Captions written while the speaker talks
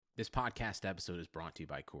This podcast episode is brought to you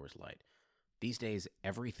by Coors Light. These days,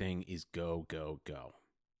 everything is go, go, go.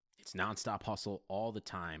 It's nonstop hustle all the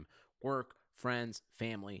time. Work, friends,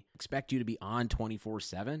 family expect you to be on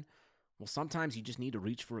 24/7. Well, sometimes you just need to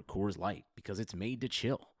reach for a Coors Light because it's made to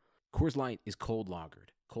chill. Coors Light is cold lagered,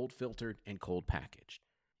 cold filtered, and cold packaged.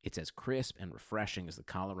 It's as crisp and refreshing as the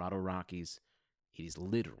Colorado Rockies. It is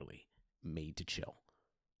literally made to chill.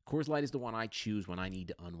 Coors Light is the one I choose when I need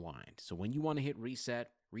to unwind. So when you want to hit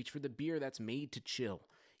reset, reach for the beer that's made to chill.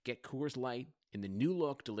 Get Coors Light in the new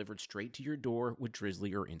look delivered straight to your door with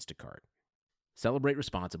Drizzly or Instacart. Celebrate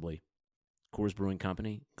responsibly. Coors Brewing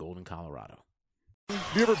Company, Golden, Colorado.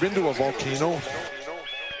 Have you ever been to a volcano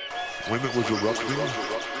when it was erupting? You're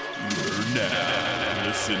now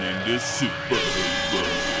listening to Super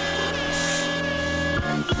Hoopers.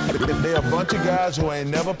 They're a bunch of guys who ain't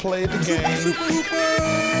never played the game.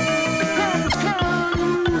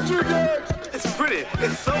 It's pretty.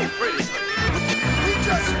 It's so pretty. We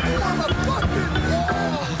just won a fucking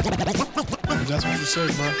war. That's what you say,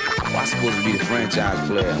 bro. I'm supposed to be the franchise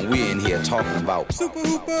player, and we're in here talking about Super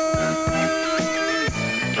Hoopers.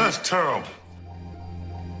 That's terrible.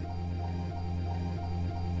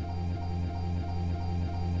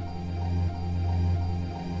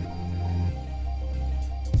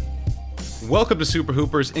 Welcome to Super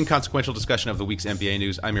Hoopers, inconsequential discussion of the week's NBA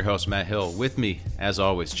news. I'm your host, Matt Hill. With me, as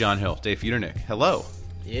always, John Hill, Dave Feudernick. Hello.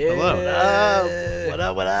 Yeah. Hello. What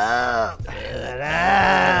up? What up?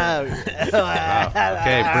 Wow.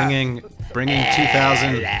 Okay, bringing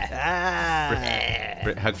 2000.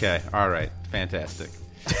 Okay, all right, fantastic.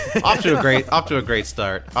 Off to a great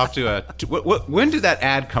start. When did that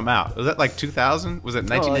ad come out? Was that like 2000? Was it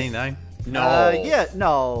 1999? No.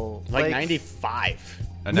 No. Like 95.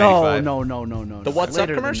 95? No. The What's Up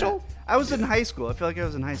Later than commercial? that. I was in high school. I feel like I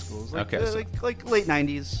was in high school. It was like, Okay, so- like late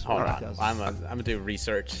 90s. Hold early on. 2000s. I'm gonna do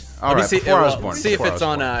research. All right, see, before I was born. See if Before I it's was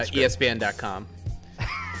on born. That's good. ESPN.com.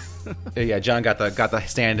 Yeah, John got the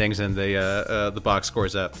standings and the box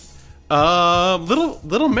scores up.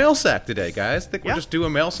 Little mail sack today, guys. I think we'll just do a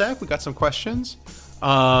mail sack. We got some questions.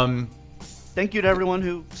 Thank you to everyone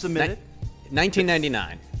who submitted.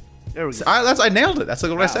 1999. There we go. I nailed it. That's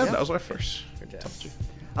like what I said. yeah. That was my first.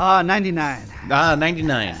 99.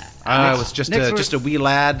 99. I was just Knicks a wee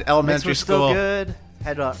lad, Knicks elementary were still school. good.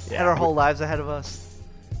 Had our whole lives ahead of us.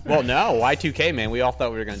 Well, no, Y2K, man. We all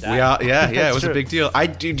thought we were gonna die. It was true. a big deal.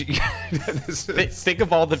 Think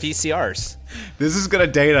of all the VCRs. This is gonna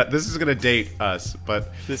date us,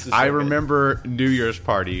 but This is I so good. remember New Year's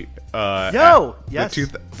party. Yes.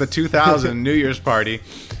 The 2000 New Year's party,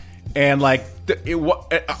 and like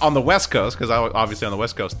on the West Coast, because I was obviously on the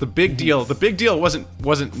West Coast. The big deal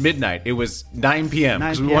wasn't midnight. It was 9 p.m.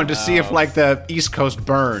 because we 9 wanted to see if like the East Coast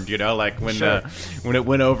burned. You know, like when it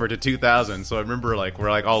went over to 2000. So I remember like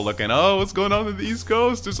we're like all looking. Oh, what's going on the East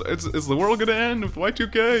Coast? Is the world gonna end with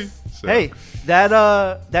Y2K? So, Hey,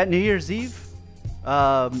 that New Year's Eve, me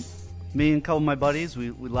and a couple of my buddies,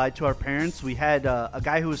 we lied to our parents. We had a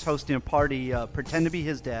guy who was hosting a party pretend to be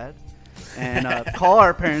his dad and call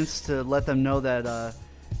our parents to let them know that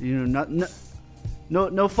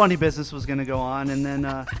no funny business was going to go on, and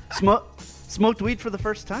then smoked weed for the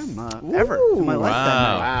first time ever in my life that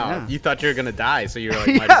night. Wow. Yeah. You thought you were gonna die, so you were like,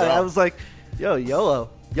 Yeah, might as well. I was like, yo, YOLO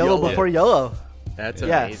YOLO. before YOLO. That's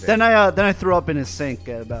Yeah. amazing. Then I threw up in his sink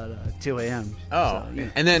at about 2 a.m. Oh,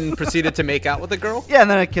 and then proceeded to make out with a girl? Yeah, and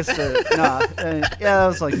then I kissed her. I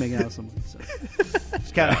was like making out with someone. So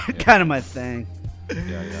it's kind of my thing.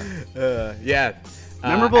 Yeah.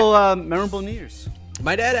 Memorable New Year's.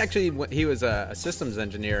 My dad actually, he was a systems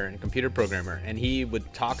engineer and computer programmer, and he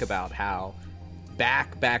would talk about how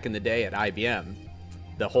back in the day at IBM,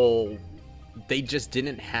 they just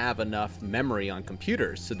didn't have enough memory on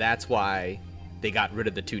computers, so that's why they got rid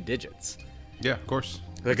of the 2 digits. yeah, of course.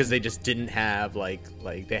 Because they just didn't have like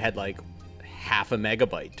they had like half a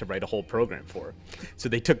megabyte to write a whole program for. So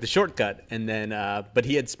they took the shortcut, and then but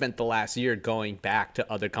he had spent the last year going back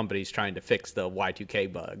to other companies trying to fix the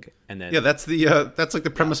Y2K bug, and then Yeah, that's like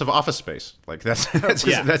the premise of Office Space. Like that's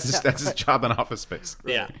his job in Office Space.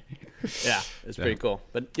 yeah, it's pretty cool.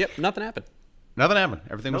 But yep, nothing happened. Nothing happened.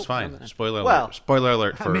 Everything was fine. nothing Spoiler alert. Well, Spoiler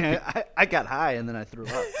alert for. I mean, I got high and then I threw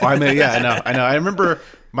up. Oh, I mean, yeah, I know. I remember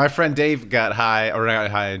my friend Dave got high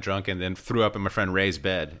and drunk, and then threw up in my friend Ray's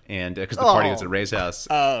bed, and because the party was at Ray's house,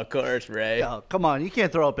 Oh, of course, Ray. Oh, come on, you can't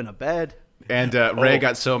throw up in a bed. and Ray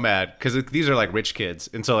got so mad because these are like rich kids,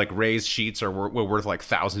 and so like Ray's sheets were worth like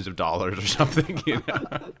thousands of dollars or something, you know.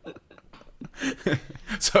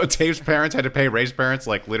 So Dave's parents had to pay Ray's parents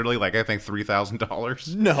like literally like I think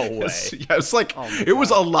 $3,000. No way. Yeah, it's like it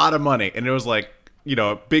was a lot of money, and it was like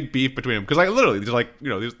big beef between them because like literally there's like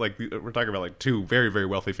there's like we're talking about like two very very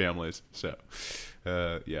wealthy families. So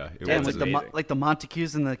yeah, it Damn, was like the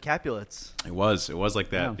Montagues and the Capulets. It was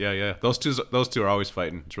like that. Yeah. Those two are always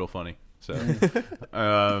fighting. It's real funny. So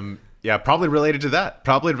yeah, probably related to that.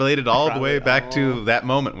 Probably related all the way back to that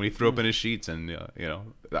moment when he threw up in his sheets and the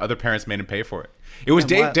other parents made him pay for it. It was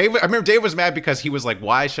Dave. I remember Dave was mad because he was like,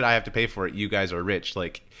 "Why should I have to pay for it? You guys are rich.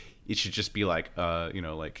 Like, it should just be like,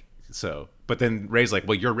 like so." But then Ray's like,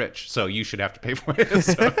 "Well, you're rich, so you should have to pay for it."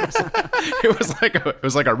 So it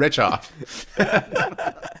was like a rich off.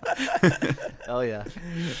 Oh yeah!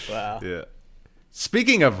 Wow. Yeah.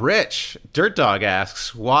 Speaking of rich, Dirt Dog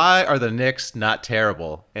asks, "Why are the Knicks not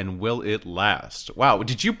terrible, and will it last?" Wow,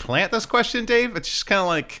 did you plant this question, Dave? It's just kind of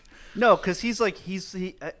like no, because he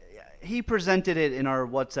presented it in our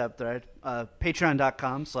WhatsApp thread,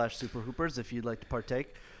 patreon.com/superhoopers if you'd like to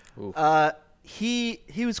partake.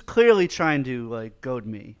 He was clearly trying to like goad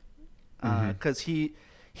me because he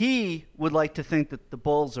would like to think that the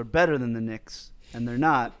Bulls are better than the Knicks and they're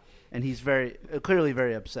not, and he's clearly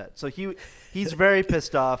very upset. So he's very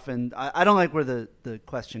pissed off, and I don't like where the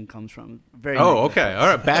question comes from. Very negative. Okay, all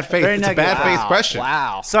right, bad faith. It's a bad faith question.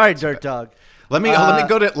 Wow, sorry, Dirt Dog. Let me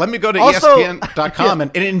go to also, ESPN.com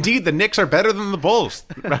and indeed the Knicks are better than the Bulls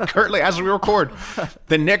currently as we record.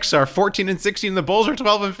 The Knicks are 14-16, and the Bulls are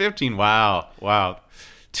 12-15. Wow.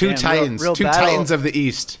 Two Titans of the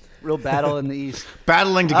East. Real battle in the East.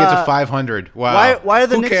 Battling to get to 500. Wow. Why are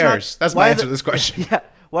the Who Knicks cares? That's my answer to this question. Yeah.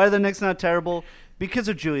 Why are the Knicks not terrible? Because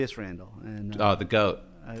of Julius Randle. And the GOAT.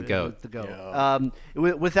 The GOAT. Yeah.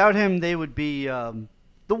 Without him, they would be the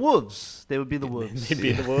Wolves. They would be the Wolves. They'd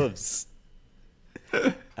be the Wolves.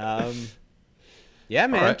 Yeah,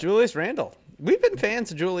 man, right. Julius Randle. We've been fans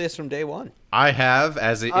of Julius from day one. I have, he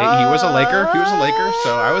was a Laker. He was a Laker,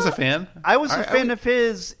 so I was a fan. I was a fan of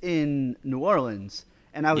his in New Orleans,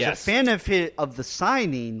 and I was a fan of the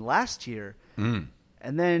signing last year. And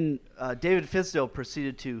then David Fizdale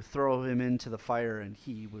proceeded to throw him into the fire, and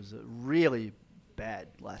he was really bad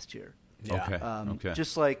last year. Yeah. Okay.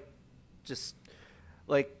 Just like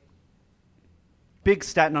big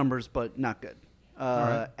stat numbers, but not good.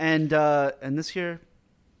 Right. And this year,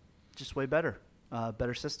 just way better,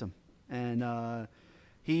 better system, and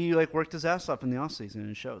he worked his ass off in the offseason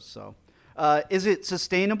and it shows. So, is it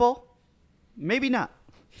sustainable? Maybe not.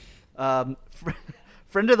 Friend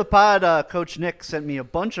of the pod, Coach Nick, sent me a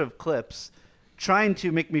bunch of clips trying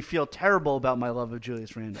to make me feel terrible about my love of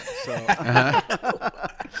Julius Randle. So,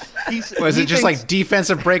 was it just like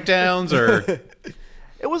defensive breakdowns, or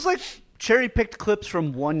it was like cherry-picked clips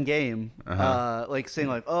from one game,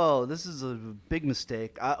 saying "Oh, this is a big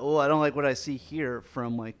mistake. I don't like what I see here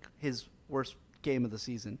from his worst game of the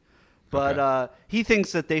season." But he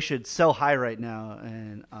thinks that they should sell high right now,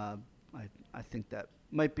 and I think that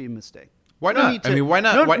might be a mistake. Why not? Why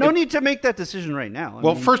not? No need to make that decision right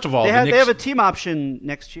now. First of all, they have a team option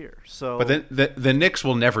next year. So, but then the Knicks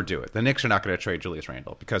will never do it. The Knicks are not going to trade Julius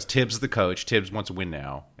Randle because Tibbs is the coach. Tibbs wants to win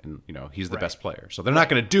now, and he's the best player. So they're not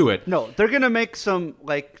going to do it. No, they're going to make some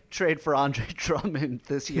trade for Andre Drummond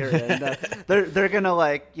this year, and they're going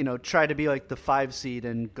to try to be the 5 seed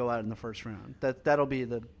and go out in the first round. That'll be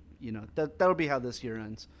that'll be how this year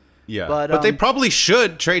ends. Yeah, but they probably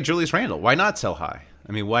should trade Julius Randle. Why not sell high?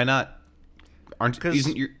 Why not?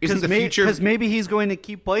 Isn't the future? Because maybe he's going to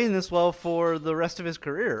keep playing this well for the rest of his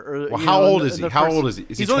career. How old is he? How old is he?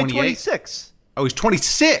 Is he 28? Only 26. Oh, he's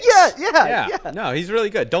 26. Yeah. No, he's really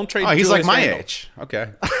good. Don't trade. Oh, he's Julius like my Randle. age. Okay.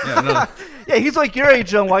 Yeah, no. Yeah, he's like your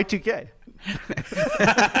age on Y2K.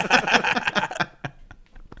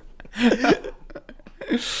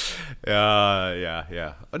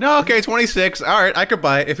 Yeah. No, okay, 26. All right, I could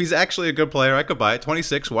buy it. If he's actually a good player, I could buy it.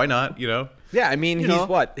 26, why not? Yeah, he's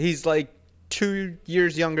what? He's 2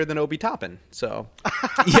 years younger than Obi Toppin. So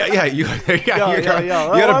Yo. We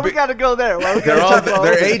got to go there.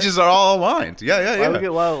 Their ages are all aligned. Yeah.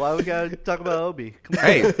 Why we got to talk about Obi? Come on.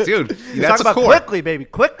 Hey, dude, that's talk a core. About quickly, baby,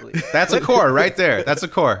 quickly. That's a core right there. That's a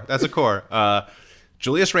core.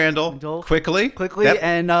 Julius Randle, quickly,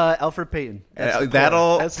 and Elfrid Payton.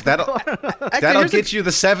 That'll get you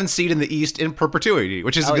the 7th seed in the East in perpetuity,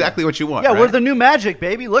 which is exactly what you want. Yeah, right? we're the new Magic,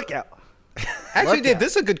 baby. Look out. Actually, Dave,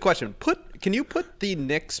 this is a good question. Can you put the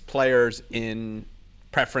Knicks players in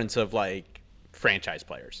preference of franchise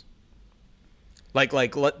players?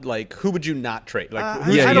 Who would you not trade?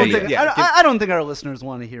 I don't think our listeners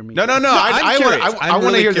want to hear me. No. I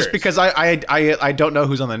want to hear this because I don't know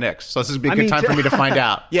who's on the Knicks, so this would be a good time for me to find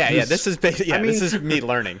out. Yeah. This is this is me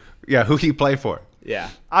learning. Yeah, who he play for? Yeah.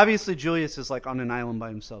 Obviously, Julius is on an island by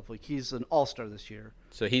himself. He's an all-star this year.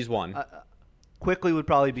 So he's one. Quickly would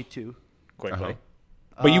probably be 2. Quickly.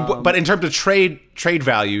 But but in terms of trade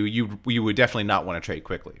value, you would definitely not want to trade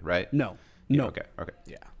quickly, right? No. Okay.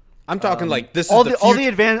 Yeah. I'm talking like this All is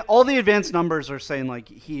the advanced numbers are saying like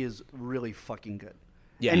he is really fucking good.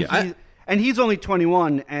 Yeah. And he's only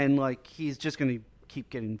 21, and like he's just gonna keep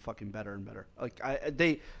getting fucking better and better. Like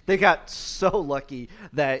they got so lucky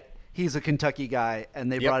that he's a Kentucky guy,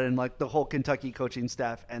 and they brought in like the whole Kentucky coaching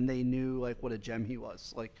staff, and they knew like what a gem he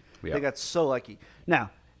was. Like they got so lucky.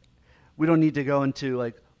 Now, we don't need to go into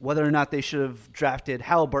like whether or not they should have drafted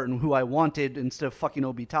Halliburton, who I wanted, instead of fucking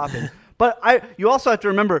Obi Toppin. But you also have to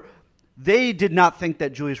remember, they did not think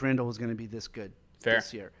that Julius Randle was going to be this good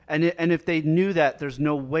this year. And if they knew that, there's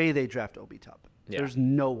no way they draft Obi Toppin. Yeah. There's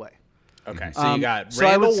no way. Okay, so you got so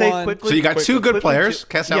I would say one. quickly. So you got two good players.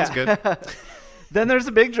 That sounds good. Then there's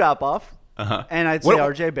a big drop off. And I'd say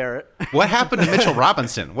R.J. Barrett. What happened to Mitchell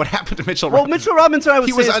Robinson? Robinson? Well, Mitchell Robinson, I would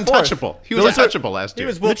say, he was is untouchable. Fourth. He was untouchable last year. He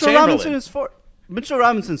was Will Mitchell Chamberlain. Robinson is fourth. Mitchell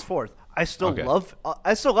Robinson's fourth. I still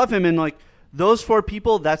love him, and like those four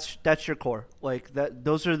people, that's your core. Like that,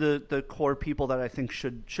 those are the core people that I think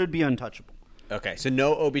should be untouchable. Okay, so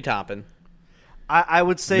no Obi Toppin. I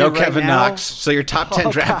would say no right Kevin now, Knox. So your top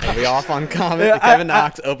 10 draft. Are we off on comment? Kevin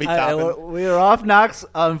Knox, Obi Toppin. We are off Knox.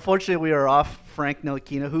 Unfortunately, we are off Frank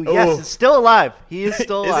Ntilikina, who is still alive. He is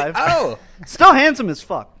still alive. Still handsome as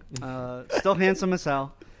fuck. Still handsome as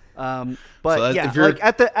hell. But So yeah, like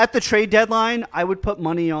at the trade deadline, I would put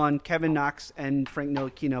money on Kevin Knox and Frank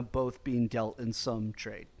Ntilikina both being dealt in some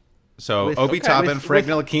trade. So Obi Toppin, Frank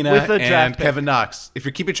Ntilikina, and Kevin Knox. If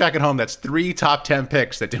you're keeping track at home, that's 3 top 10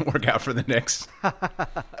 picks that didn't work out for the Knicks.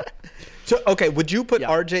 So okay, would you put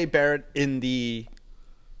R.J. Barrett in the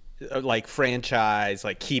like franchise,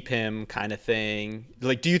 like keep him kind of thing?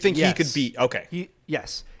 Like, do you think he could be okay?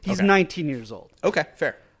 Yes, he's 19 years old. Okay,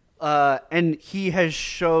 fair. And he has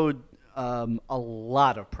showed a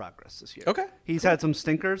lot of progress this year. Okay, he's had some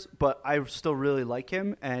stinkers, but I still really like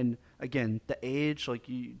him. And again, the age, like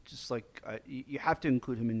you just like you have to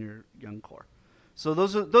include him in your young core. So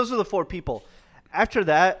those are the four people. After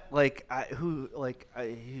that, like who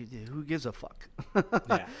gives a fuck?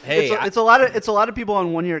 Yeah. Hey, it's a lot of people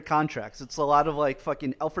on 1-year contracts. It's a lot of like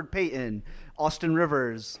fucking Elfrid Payton, Austin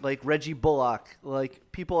Rivers, like Reggie Bullock, like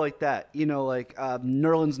people like that. You know, like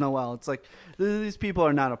Nerlens Noel. It's like these people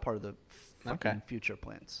are not a part of the fucking future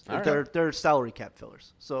plans. Like, they're salary cap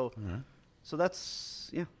fillers. So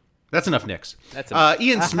that's That's enough Knicks.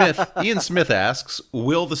 Ian Smith asks,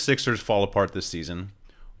 will the Sixers fall apart this season?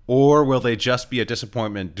 Or will they just be a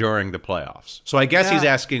disappointment during the playoffs? So I guess he's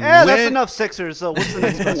asking when... that's enough Sixers. So what's the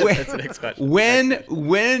next question? That's the next question.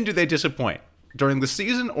 When do they disappoint? During the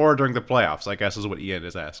season or during the playoffs, I guess is what Ian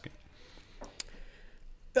is asking.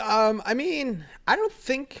 I mean, I don't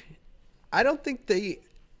think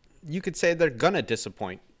you could say they're gonna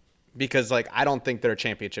disappoint, because like I don't think they're a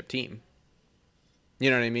championship team. You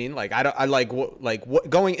know what I mean? Like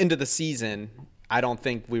going into the season, I don't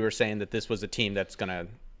think we were saying that this was a team that's gonna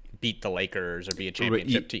beat the Lakers or be a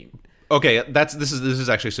championship team. Okay, this is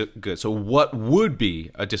actually so good. So what would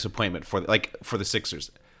be a disappointment for the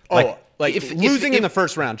Sixers? If losing in the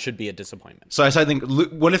first round should be a disappointment. So I think,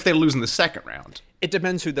 what if they lose in the second round? It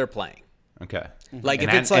depends who they're playing. Okay. Like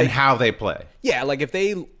and if it's like how they play. Yeah, like if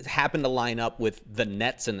they happen to line up with the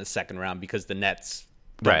Nets in the second round because the Nets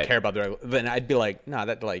don't care about then I'd be like, no,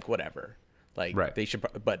 that like whatever. Like they should.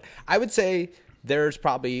 But I would say there's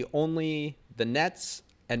probably only the Nets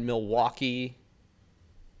and Milwaukee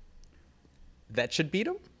that should beat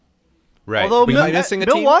them. Right. Although missing a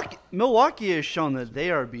Milwaukee has shown that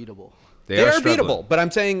they are beatable. They are beatable. But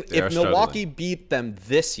I'm saying if Milwaukee beat them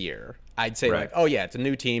this year, I'd say like, oh yeah, it's a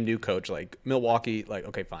new team, new coach. Like Milwaukee, like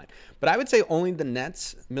okay, fine. But I would say only the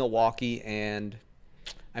Nets, Milwaukee, and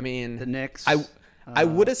I mean the Knicks. I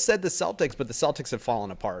would have said the Celtics, but the Celtics have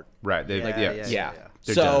fallen apart. Right. Yeah.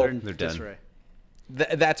 They're so done. They're done.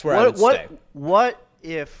 That's where I would stay. What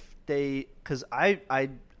if they? Because I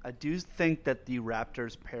do think that the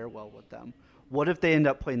Raptors pair well with them. What if they end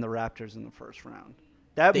up playing the Raptors in the first round?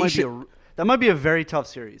 That might be a very tough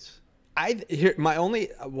series.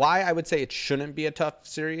 Why I would say it shouldn't be a tough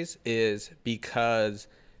series is because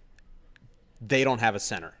they don't have a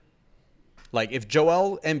center. Like if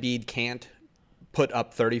Joel Embiid can't put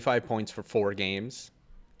up 35 points for 4 games,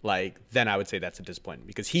 like then I would say that's a disappointment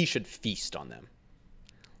because he should feast on them.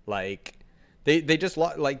 Like they just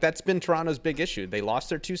like that's been Toronto's big issue. They lost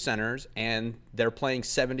their 2 centers and they're playing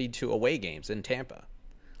 72 away games in Tampa.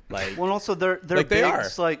 Like well, and also they're like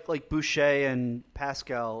bigs like Boucher and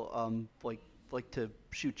Pascal like to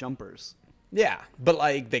shoot jumpers. Yeah, but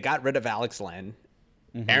like they got rid of Alex Len.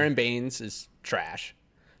 Aaron Baines is trash.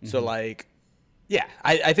 So like Yeah,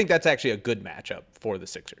 I think that's actually a good matchup for the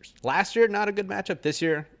Sixers. Last year, not a good matchup. This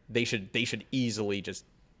year, they should easily just.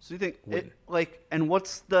 So you think and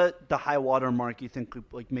what's the high water mark you think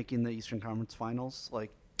like making the Eastern Conference Finals?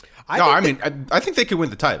 Like, I think they could win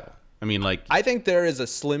the title. I mean, like, I think there is a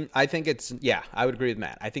slim. I think it's I would agree with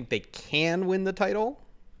Matt. I think they can win the title.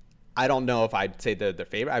 I don't know if I'd say they're their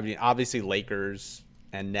favorite. I mean, obviously Lakers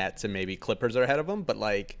and Nets and maybe Clippers are ahead of them, but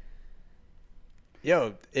like,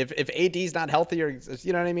 if AD's not healthy, or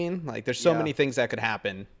you know what I mean? Like, there's so many things that could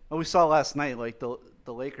happen. Well, we saw last night, like the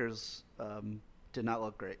Lakers did not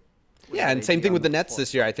look great. Yeah, and same thing with the Nets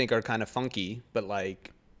this year. I think are kind of funky, but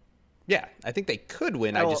like, I think they could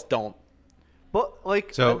win. I just don't. But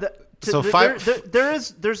like, there's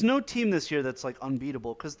no team this year that's like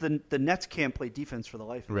unbeatable because the Nets can't play defense for the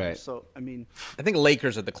life of them. So I mean, I think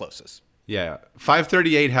Lakers are the closest. Yeah,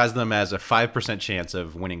 538 has them as a 5% chance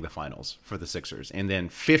of winning the finals for the Sixers, and then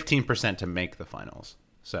 15% to make the finals.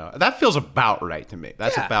 So that feels about right to me.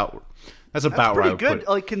 That's about where I would good. put it.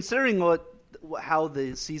 Like, considering how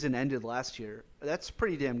the season ended last year, that's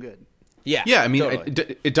pretty damn good. Yeah, yeah. I mean,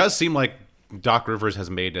 totally. it does seem like Doc Rivers has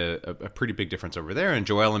made a pretty big difference over there, and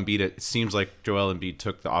Joel Embiid. It seems like Joel Embiid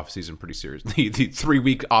took the offseason pretty seriously. The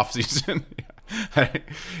 3-week offseason,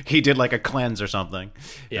 he did like a cleanse or something.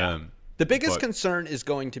 Yeah. The biggest concern is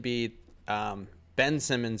going to be Ben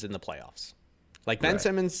Simmons in the playoffs. Like, Ben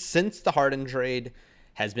Simmons, since the Harden trade,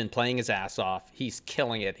 has been playing his ass off. He's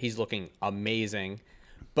killing it. He's looking amazing.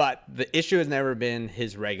 But the issue has never been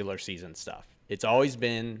his regular season stuff. It's always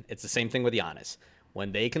been, it's the same thing with Giannis.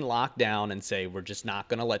 When they can lock down and say, we're just not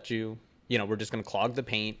going to let you, we're just going to clog the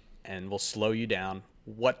paint and we'll slow you down.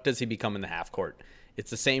 What does he become in the half court?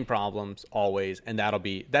 It's the same problems always. And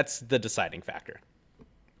that's the deciding factor.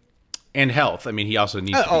 And health. I mean, he also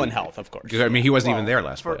needs. And health, of course. I mean, he wasn't even there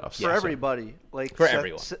last playoffs. For everybody, like for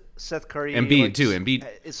everyone. Seth Curry, Embiid too. Embiid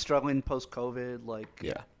is struggling post COVID. Like,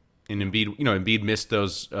 and Embiid, Embiid missed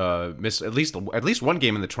at least one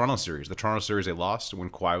game in the Toronto series. The Toronto series they lost when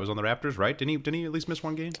Kawhi was on the Raptors, right? Didn't he at least miss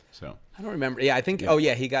one game? So I don't remember. Yeah, I think. Yeah. Oh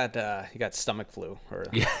yeah, he got stomach flu, or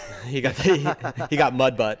he got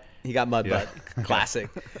mud butt. He got mud butt. Classic.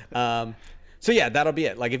 So yeah, that'll be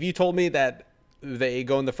it. Like, if you told me that they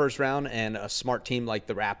go in the first round and a smart team like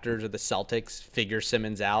the Raptors or the Celtics figure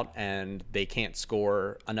Simmons out and they can't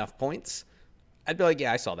score enough points, I'd be like,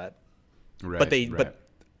 yeah, I saw that. Right. But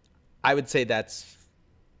I would say that's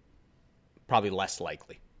probably less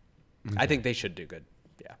likely. Okay. I think they should do good.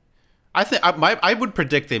 Yeah. I think I would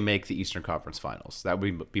predict they make the Eastern Conference Finals. That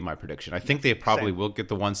would be my prediction. I think they probably will get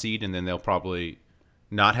the 1 seed, and then they'll probably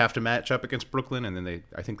not have to match up against Brooklyn, and then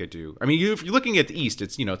I think they do. I mean, if you're looking at the East,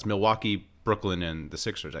 it's it's Milwaukee, Brooklyn, and the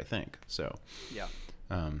Sixers, I think. So,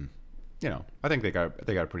 I think they got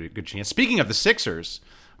a pretty good chance. Speaking of the Sixers,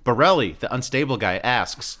 Borelli, the unstable guy,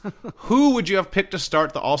 asks, who would you have picked to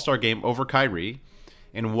start the All-Star game over Kyrie,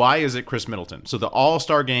 and why is it Chris Middleton? So the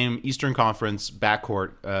All-Star game, Eastern Conference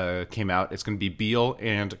backcourt came out. It's going to be Beal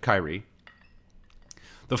and Kyrie.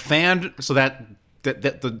 The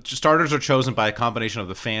starters are chosen by a combination of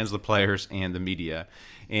the fans, the players, and the media.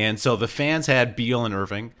 And so the fans had Beal and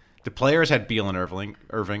Irving. The players had Beal and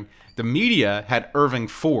Irving. The media had Irving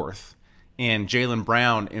fourth and Jaylen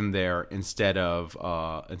Brown in there instead of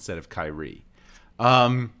Kyrie.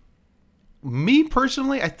 Me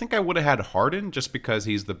personally, I think I would have had Harden just because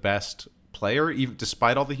he's the best player, even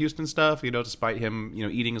despite all the Houston stuff. Despite him,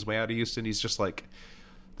 eating his way out of Houston, he's just like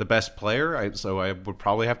the best player. So I would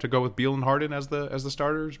probably have to go with Beal and Harden as the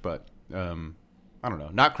starters, but I don't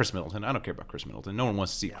know. Not Chris Middleton. I don't care about Chris Middleton. No one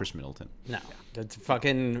wants to see Chris Middleton. No, it's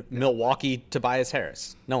fucking Milwaukee Tobias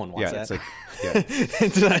Harris. No one wants that.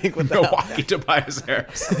 It's like what the Milwaukee hell? Tobias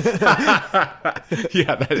Harris.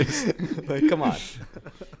 Yeah, that is. Like, come on.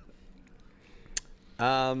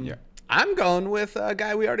 I'm going with a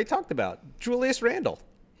guy we already talked about, Julius Randle.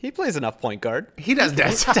 He plays enough point guard. He does.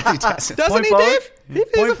 Doesn't he, Dave? He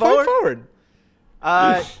plays a point forward.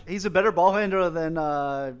 He's a better ball handler than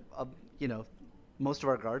most of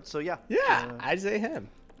our guards. So yeah. Yeah, I'd say him.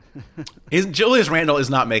 Julius Randle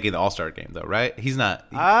is not making the All-Star game though, right? He's not.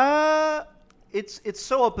 It's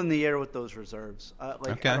so up in the air with those reserves. I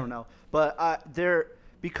don't know, but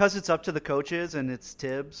because it's up to the coaches and it's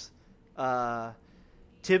Tibbs.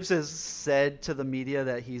 Tibbs has said to the media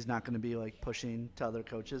that he's not going to be like pushing to other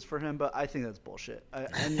coaches for him, but I think that's bullshit. I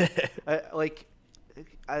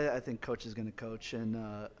think coach is going to coach, and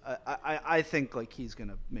I think like he's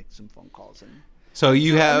going to make some phone calls. And so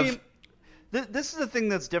you have. I mean, this is the thing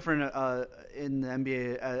that's different in the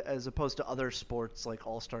NBA as opposed to other sports like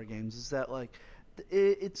All-Star games is that like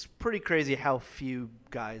it's pretty crazy how few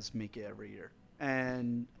guys make it every year.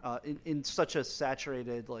 and in such a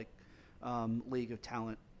saturated league of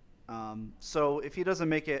talent. So if he doesn't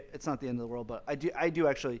make it, it's not the end of the world. But I do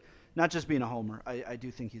actually, not just being a homer, I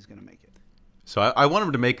do think he's going to make it. So I want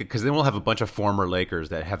him to make it because then we'll have a bunch of former Lakers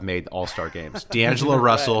that have made All-Star games. D'Angelo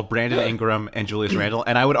Russell, Brandon Ingram, and Julius Randle,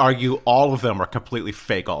 and I would argue all of them are completely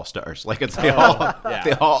fake All-Stars. Like they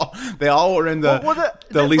all were in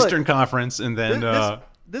the Eastern Conference, and then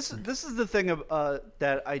this is the thing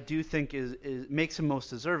that I do think is makes him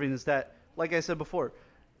most deserving is that, like I said before,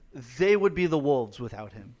 they would be the Wolves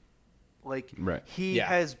without him. He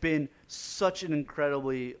has been such an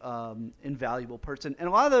incredibly invaluable person, and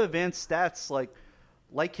a lot of the advanced stats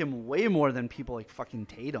like him way more than people like fucking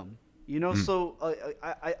Tatum. So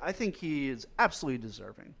I think he is absolutely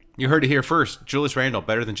deserving. You heard it here first. Julius Randle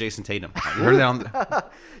better than Jason Tatum. You heard it on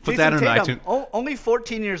put that on iTunes. Only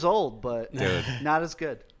 14 years old, but not as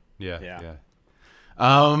good. Yeah.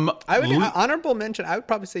 I would honorable mention. I would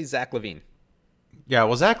probably say Zach LaVine. Yeah,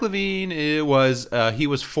 well, Zach LaVine he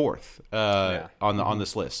was fourth on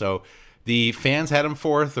this list. So the fans had him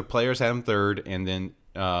fourth, the players had him third, and then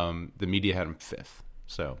the media had him fifth.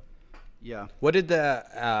 So yeah, what did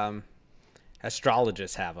the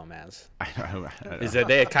astrologists have him as? I don't know. Is that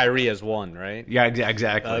they had Kyrie as one, right? Yeah,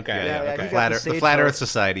 exactly. Okay, okay. The Flat Earth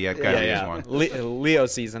Society had Kyrie as one. Leo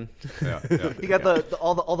season. Yeah. He got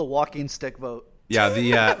all the walking stick vote. Yeah,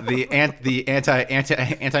 the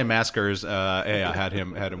anti-maskers had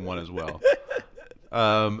him one as well.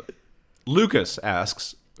 Lucas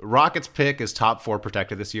asks, Rockets pick is top 4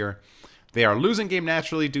 protected this year. They are losing game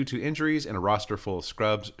naturally due to injuries and a roster full of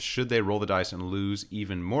scrubs. Should they roll the dice and lose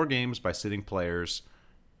even more games by sitting players,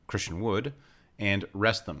 Christian Wood, and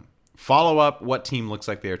rest them? Follow up, what team looks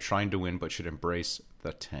like they are trying to win but should embrace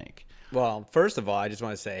the tank? Well, first of all, I just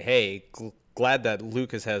want to say, hey, glad that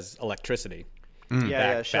Lucas has electricity.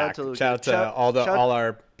 Shout out to Lucas. Shout out to all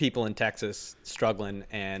our people in Texas struggling,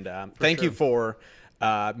 and thank you for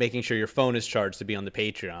making sure your phone is charged to be on the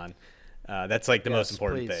Patreon. That's like the most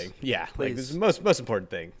important thing. Yeah, like this is the most important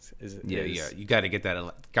thing. You got to get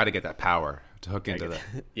that power to hook into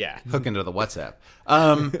the WhatsApp.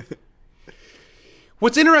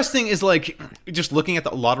 What's interesting is just looking at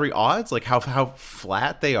the lottery odds, like how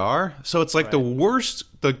flat they are. So it's like the worst.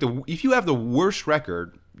 If you have the worst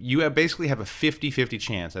record, you basically have a 50-50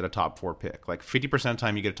 chance at a top 4 pick. Like 50% of the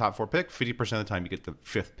time you get a top 4 pick, 50% of the time you get the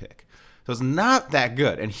 5th pick. So it's not that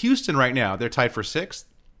good. And Houston right now, they're tied for 6th.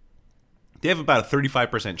 They have about a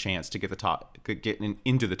 35% chance to get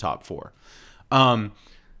into the top 4.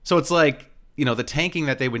 So it's like, the tanking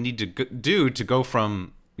that they would need to do to go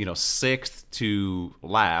from 6th to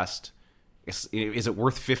last. Is it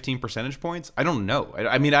worth 15 percentage points? I don't know.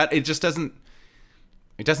 I mean, it just doesn't.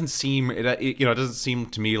 It doesn't seem. It doesn't seem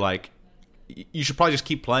to me like you should probably just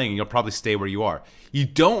keep playing and you'll probably stay where you are. You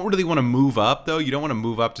don't really want to move up though. You don't want to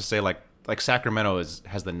move up to say like Sacramento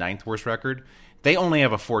has the 9th worst record. They only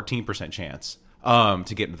have a 14% chance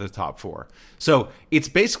to get into the top 4. So it's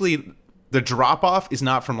basically the drop off is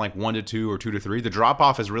not from like 1 to 2 or 2 to 3. The drop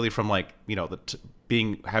off is really from like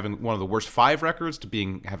having one of the worst 5 records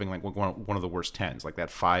to having like one of the worst 10s, like that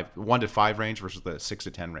 1 to 5 range versus the 6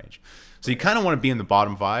 to 10 range. So you kind of want to be in the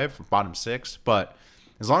bottom 5, bottom 6, but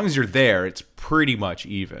as long as you're there, it's pretty much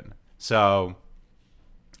even. So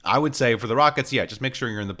I would say for the Rockets, just make sure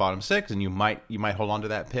you're in the bottom 6, and you might hold on to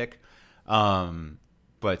that pick.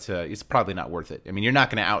 But it's probably not worth it. I mean, you're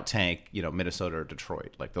not going to out-tank, Minnesota or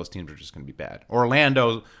Detroit. Like, those teams are just going to be bad.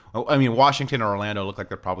 Washington or Orlando look like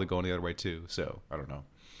they're probably going the other way, too. So, I don't know.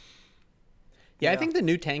 Yeah, I think the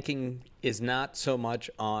new tanking is not so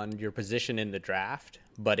much on your position in the draft,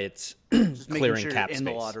 but it's clearing cap space. In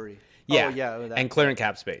the lottery. Yeah, and clearing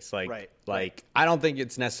cap space. I don't think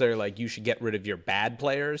it's necessarily like you should get rid of your bad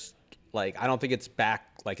players. Like, I don't think it's back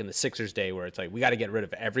like in the Sixers day where it's like we got to get rid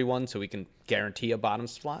of everyone so we can guarantee a bottom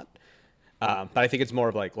spot. But I think it's more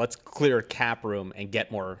of like let's clear cap room and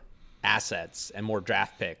get more assets and more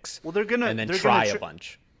draft picks. Well, they're gonna try a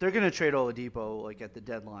bunch. They're gonna trade Oladipo like at the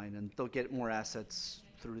deadline, and they'll get more assets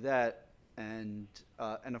through that. And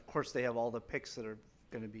of course they have all the picks that are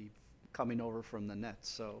going to be coming over from the Nets.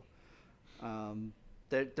 So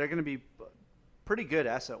they're going to be pretty good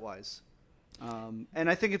asset wise. And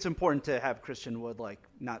I think it's important to have Christian Wood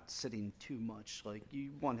not sitting too much. Like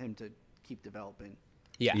you want him to keep developing.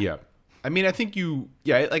 Yeah. I mean, I think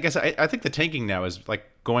like I said, I think the tanking now is like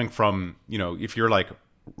going from, if you're like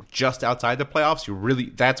just outside the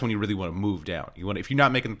playoffs, that's when you really want to move down. If you're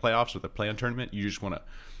not making the playoffs or the play-in tournament, you just want to,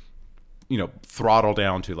 throttle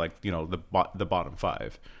down to like, the bottom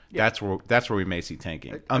 5. Yeah. That's where we may see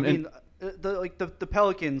tanking. I mean, the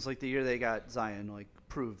Pelicans, like the year they got Zion, like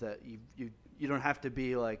prove that you you don't have to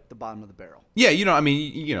be like the bottom of the barrel. Yeah, I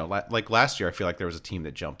mean, like last year, I feel like there was a team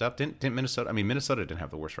that jumped up. Didn't Minnesota? I mean, Minnesota didn't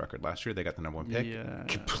have the worst record last year. They got the number 1 pick. Yeah.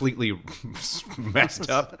 Completely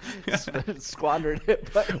messed up. Squandered it.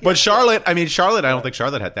 But Charlotte, I don't think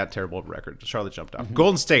Charlotte had that terrible record. Charlotte jumped up.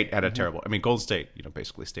 Golden State had a terrible. I mean, Golden State,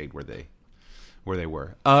 basically stayed where they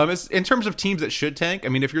were. In terms of teams that should tank, I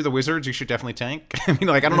mean, if you're the Wizards, you should definitely tank. I mean,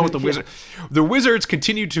 like, I don't know what the Wizards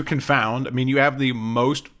continue to confound. I mean, you have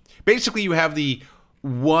you have the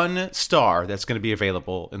one star that's going to be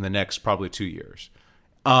available in the next probably 2 years.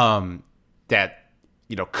 That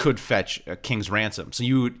could fetch a king's ransom. So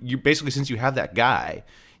you basically, since you have that guy,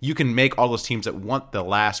 you can make all those teams that want the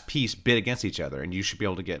last piece bid against each other, and you should be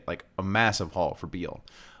able to get like a massive haul for Beal.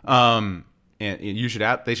 And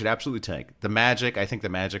they should absolutely tank. The Magic, I think the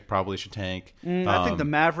Magic probably should tank. I think the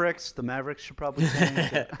Mavericks should probably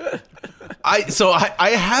tank. I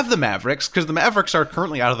have the Mavericks because the Mavericks are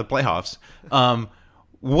currently out of the playoffs.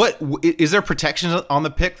 What is there protection on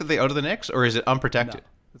the pick that they owe to the Knicks, or is it unprotected? No,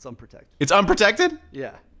 it's unprotected. It's unprotected?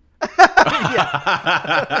 Yeah.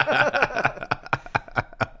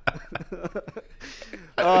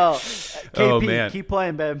 KP, man. Keep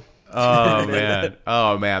playing, babe. Oh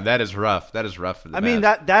man, that is rough. That is rough for the I mean,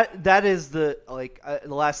 Mavs. that is the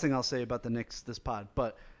last thing I'll say about the Knicks this pod,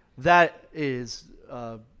 but that is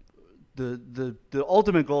the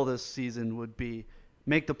ultimate goal this season would be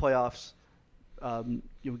make the playoffs,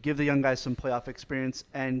 give the young guys some playoff experience,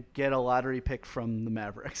 and get a lottery pick from the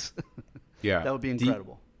Mavericks. Yeah, that would be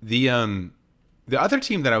incredible. The other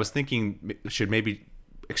team that I was thinking should maybe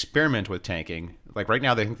experiment with tanking, like right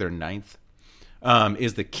now they think they're 9th,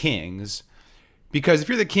 is the Kings. Because if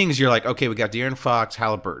you're the Kings, you're like, okay, we got De'Aaron Fox,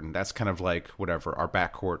 Halliburton. That's kind of like, whatever, our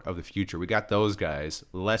backcourt of the future. We got those guys.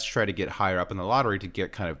 Let's try to get higher up in the lottery to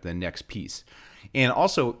get kind of the next piece. And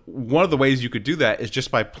also, one of the ways you could do that is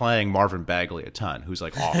just by playing Marvin Bagley a ton, who's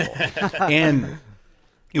like awful. And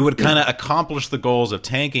it would kind of accomplish the goals of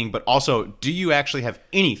tanking, but also, do you actually have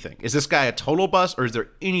anything? Is this guy a total bust, or is there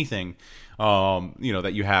anything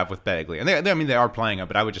that you have with Bagley? And they are playing him,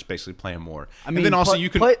 but I would just basically play him more. I mean, and then also you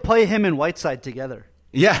could play him and Whiteside together.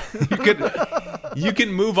 Yeah, you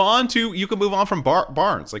can move on from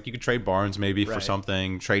Barnes. Like you could trade Barnes maybe for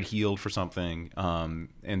something, trade Hield for something, and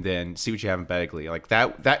then see what you have in Bagley. Like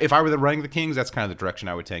that. If I were running the Kings, that's kind of the direction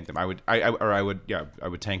I would tank them. I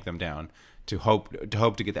would tank them down to hope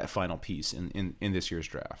to get that final piece in this year's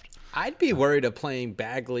draft. I'd be worried of playing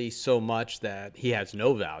Bagley so much that he has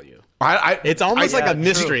no value. It's almost like a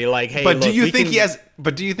mystery. True. Like, hey, but do you think he has?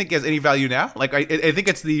 But do you think he has any value now? Like, I think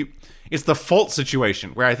it's the Fultz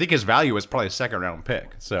situation where I think his value is probably a 2nd-round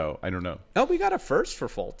pick. So I don't know. No, we got a first for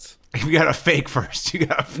Fultz. We got a fake first.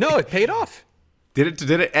 No, it paid off. Did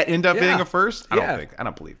it end up being a first? I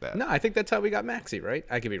don't believe that. No, I think that's how we got Maxey, right?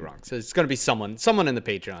 I could be wrong. So it's going to be someone in the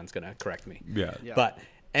Patreon's going to correct me. Yeah. But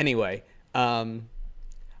anyway,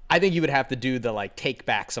 I think you would have to do the take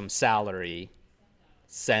back some salary,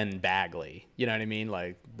 send Bagley. You know what I mean?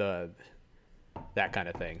 Like that kind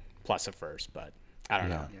of thing, plus a first. But I don't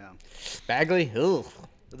know. Yeah. Bagley, ugh.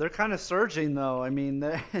 They're kind of surging though. I mean,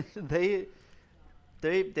 they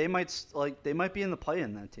might be in the play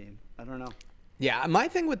in that team. I don't know. Yeah, my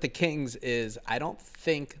thing with the Kings is I don't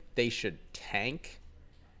think they should tank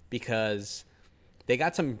because they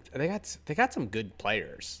got some good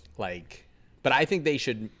players. But I think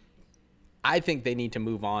they need to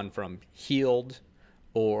move on from Hield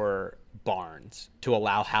or Barnes to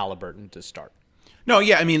allow Halliburton to start. No,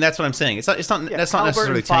 yeah, I mean that's what I'm saying. It's not that's not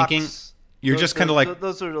necessarily tanking. You're just kind of like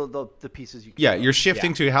those are the pieces you can Yeah, you're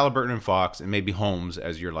shifting to Halliburton and Fox and maybe Holmes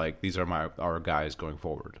as you're like these are our guys going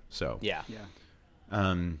forward. So yeah.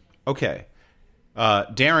 Okay.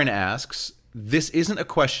 Darren asks, this isn't a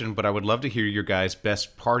question, but I would love to hear your guys'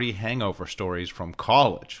 best party hangover stories from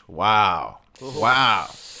college. Wow. Wow.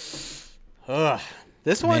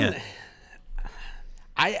 This one,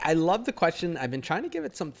 I love the question. I've been trying to give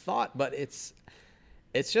it some thought, but it's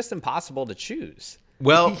just impossible to choose.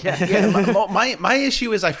 Well, my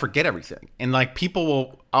issue is I forget everything, and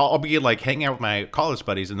I'll be like hanging out with my college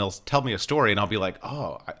buddies, and they'll tell me a story, and I'll be like,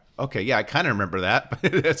 oh, okay, yeah, I kind of remember that,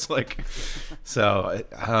 but it's like, so,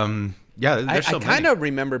 yeah. There's so I kind of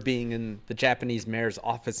remember being in the Japanese mayor's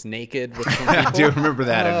office naked with some people. I do remember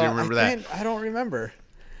that. I don't remember.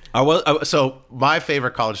 So my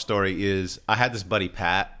favorite college story is I had this buddy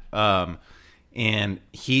Pat, and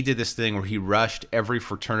he did this thing where he rushed every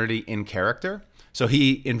fraternity in character. So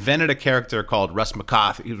he invented a character called Russ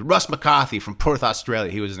McCarthy. He was Russ McCarthy from Perth,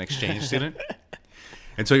 Australia. He was an exchange student.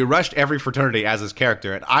 And so he rushed every fraternity as his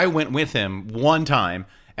character. And I went with him one time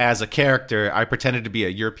as a character. I pretended to be a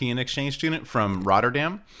European exchange student from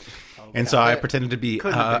Rotterdam. And so I pretended to be.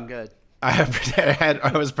 Couldn't have been good.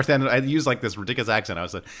 I was pretending. I used like this ridiculous accent. I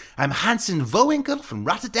was like, "I'm Hansen Vohwinkel from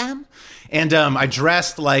Rotterdam," and I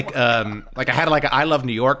dressed like I had like an "I Love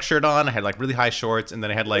New York" shirt on. I had like really high shorts, and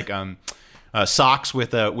then I had like socks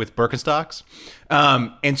with Birkenstocks.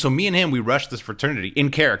 And so me and him, we rushed this fraternity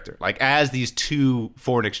in character, like as these two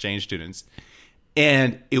foreign exchange students,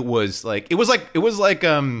 and it was like a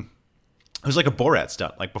Borat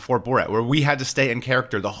stunt, like before Borat, where we had to stay in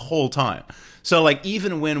character the whole time. So like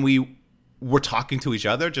even when we were talking to each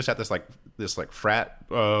other, just at this frat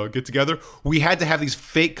get together, we had to have these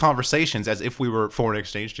fake conversations as if we were foreign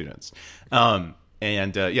exchange students. I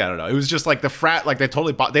don't know. It was just like the frat, like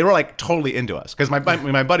they were like totally into us because my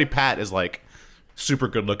buddy Pat is like super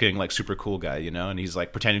good looking, like super cool guy, you know, and he's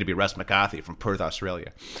like pretending to be Russ McCarthy from Perth,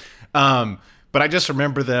 Australia. But I just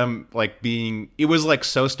remember them like it was like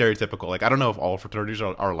so stereotypical. Like I don't know if all fraternities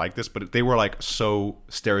are like this, but they were like so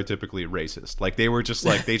stereotypically racist. Like they were just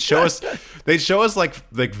like they'd show us like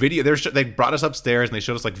video. They brought us upstairs and they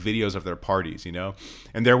showed us like videos of their parties, you know.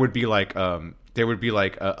 And there would be like a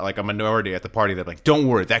minority at the party that like, don't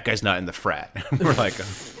worry, that guy's not in the frat. We're like,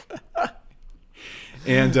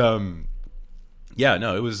 yeah,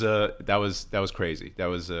 no, it was that was crazy. That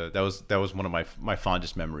was one of my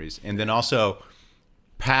fondest memories. And then also,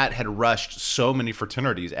 Pat had rushed so many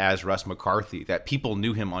fraternities as Russ McCarthy that people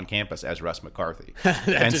knew him on campus as Russ McCarthy.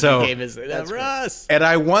 That's Russ. And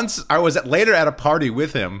I was later at a party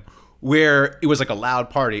with him where it was like a loud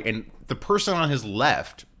party, and the person on his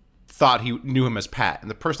left thought he knew him as Pat,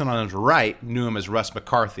 and the person on his right knew him as Russ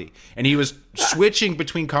McCarthy, and he was switching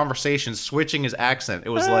between conversations, switching his accent. It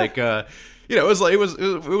was like. It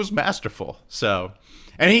was masterful. So,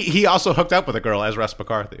 and he also hooked up with a girl as Russ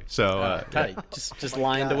McCarthy. So, just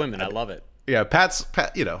lying to women. I love it. Yeah, Pat.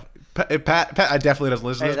 Pat definitely doesn't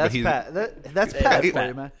listen to this, but he's Pat. That's Pat for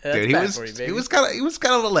you, man. Dude, he was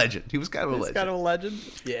kind of a legend. He was kind of a legend. Kind of a legend.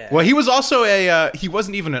 Yeah. Well, he was also he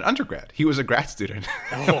wasn't even an undergrad. He was a grad student.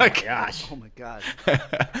 Oh my gosh. Oh my god.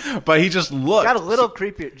 But he just looked. Got a little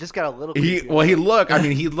creepier. Just got a little. He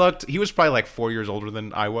looked. He was probably like 4 years older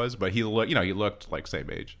than I was, but he looked like same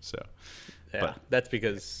age. So. Yeah, but that's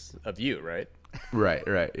because of you, right? Right.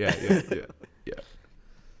 Yeah.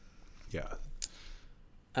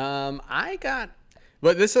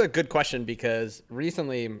 But this is a good question because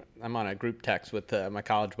recently I'm on a group text with my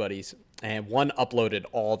college buddies, and one uploaded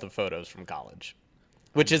all the photos from college,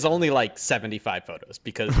 which is only like 75 photos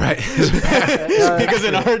because because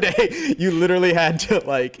in our day you literally had to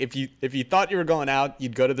like if you thought you were going out,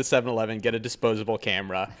 you'd go to the 7-Eleven, get a disposable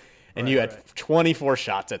camera, and you had 24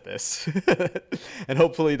 shots at this, and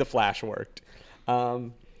hopefully the flash worked.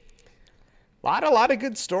 A lot of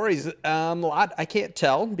good stories. I can't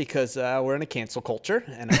tell because we're in a cancel culture,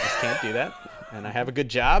 and I just can't do that. And I have a good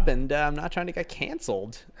job, and I'm not trying to get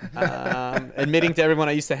canceled. Admitting to everyone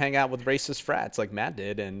I used to hang out with racist frats like Matt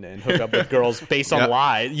did, and hook up with girls based on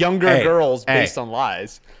lies, younger girls based on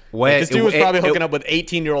lies. This dude was probably hooking up with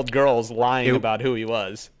 18-year-old girls lying about who he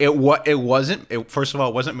was. It wasn't. First of all,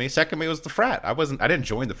 it wasn't me. Second, it was the frat. I didn't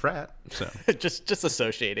join the frat. So just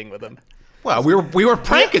associating with them. Well, we were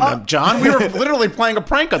pranking them, John. We were literally playing a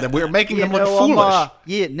prank on them. We were making them look foolish.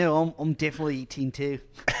 I'm definitely 18 too.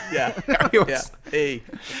 Yeah. Hey.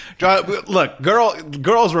 John, look,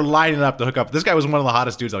 girls were lining up to hook up. This guy was one of the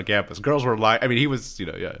hottest dudes on campus. Girls were I mean, he was,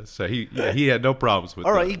 so he had no problems with.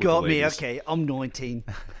 All right, you got me. Okay, I'm 19.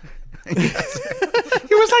 He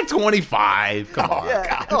was like 25. Come on.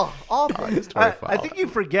 Yeah. Oh, awful. I think you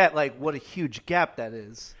forget like what a huge gap that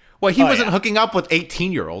is. Well, he wasn't hooking up with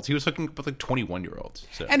 18-year-olds. He was hooking up with like 21-year-olds.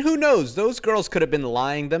 So. And who knows? Those girls could have been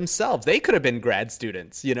lying themselves. They could have been grad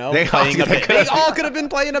students, They all could have been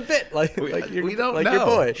playing a bit, we don't know. Your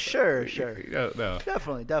boy. Sure. We don't know.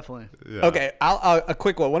 Definitely. Yeah. Okay, a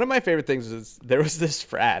quick one. One of my favorite things is there was this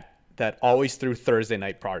frat that always threw Thursday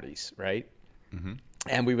night parties, right? Mm-hmm.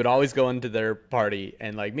 And we would always go into their party,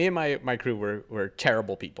 and like me and my crew were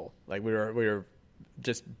terrible people. Like we were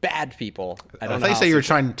just bad people. I thought you say you were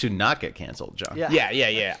trying to not get canceled, John.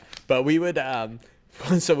 Yeah. But we would,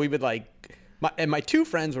 so we would my two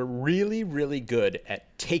friends were really, really good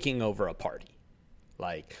at taking over a party.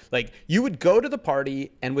 Like you would go to the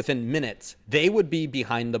party, and within minutes they would be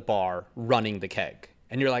behind the bar running the keg,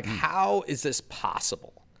 and you're like, how is this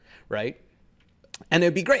possible, right? And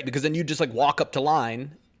it'd be great because then you just like walk up to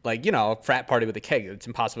line. Like, a frat party with a keg, it's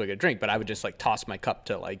impossible to get a drink, but I would just like toss my cup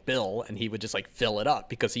to like Bill, and he would just like fill it up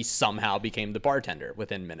because he somehow became the bartender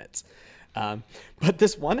within minutes. But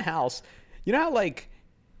this one house, how like,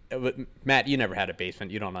 Matt, you never had a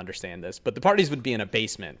basement, you don't understand this, but the parties would be in a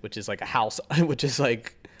basement, which is like a house, which is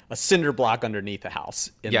like a cinder block underneath a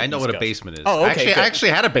house. In Yeah, the I know East what a Coast. basement is. Oh, okay. I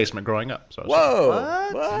actually had a basement growing up. So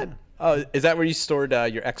Whoa! What? Oh, is that where you stored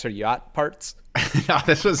your extra yacht parts? no,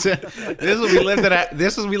 this was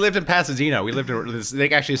we lived in Pasadena. We lived in they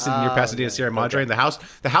actually sit near Pasadena, Sierra Madre. And the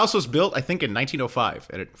house was built, I think, in 1905,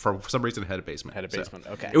 and for some reason it had a basement.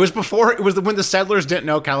 Okay. It was before. It was when the settlers didn't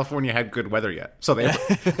know California had good weather yet, so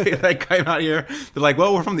they came out here. They're like,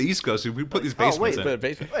 "Well, we're from the East Coast. So we put these basements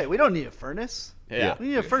in." Wait, we don't need a furnace. Yeah. We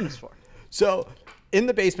need a furnace for. So in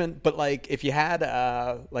the basement, but like if you had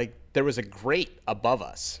there was a grate above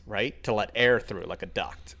us, right, to let air through, like a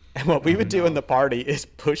duct. And what we would do in the party is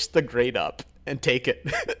push the grate up and take it.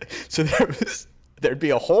 So there'd be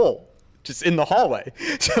a hole just in the hallway.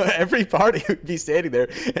 So every party would be standing there,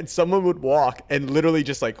 and someone would walk and literally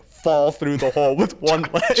just like fall through the hole with one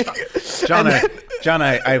leg. John,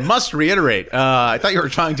 I must reiterate. I thought you were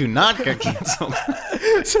trying to not get canceled.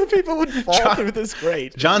 So people would fall through this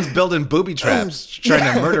grate. John's building booby traps,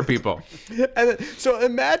 trying to murder people. So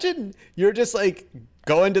imagine you're just like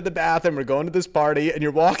going to the bathroom or going to this party, and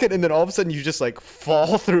you're walking, and then all of a sudden you just like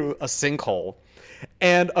fall through a sinkhole.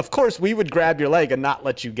 And of course, we would grab your leg and not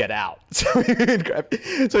let you get out. So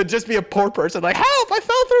it'd just be a poor person like, "Help! I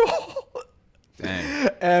fell through a hole." Dang.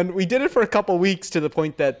 And we did it for a couple weeks to the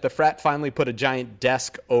point that the frat finally put a giant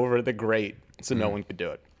desk over the grate so no one could do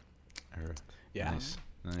it. Yeah. Nice.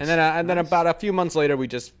 And then about a few months later, we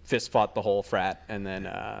just fist fought the whole frat, and then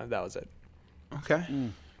that was it. Okay.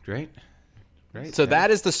 Great. So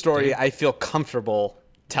that is the story I feel comfortable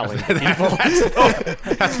telling people.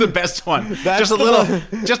 That's the best one. Just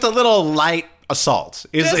a little light assault.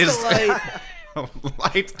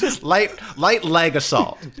 Light leg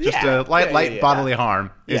assault. Just a light bodily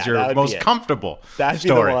harm is your most comfortable That'd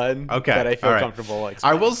story. Be the one that I feel comfortable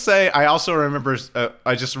I will say, I also remember,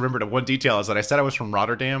 I just remembered one detail is that I said I was from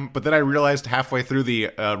Rotterdam, but then I realized halfway through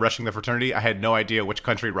the rushing the fraternity, I had no idea which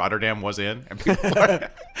country Rotterdam was in.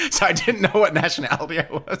 So I didn't know what nationality I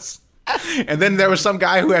was. And then there was some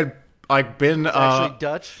guy who had like been actually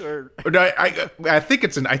Dutch or I think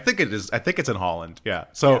it's in Holland. Yeah.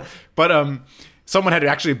 So, but someone had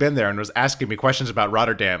actually been there and was asking me questions about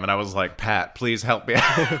Rotterdam, and I was like, "Pat, please help me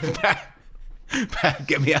out. Pat,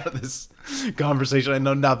 get me out of this conversation. I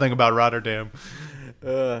know nothing about Rotterdam."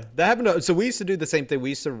 That happened. So we used to do the same thing. We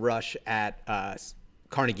used to rush at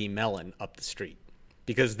Carnegie Mellon up the street,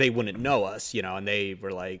 because they wouldn't know us, and they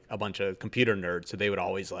were like a bunch of computer nerds. So they would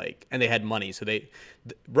always and they had money. So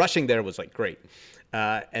rushing there was like great.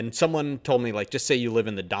 And someone told me, like, just say you live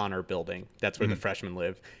in the Donner building. That's where the freshmen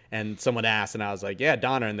live. And someone asked, and I was like, yeah,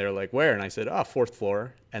 Donner. And they're like, where? And I said, 4th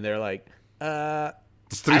floor. And they're like,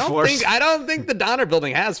 it's 3 floors. I don't think the Donner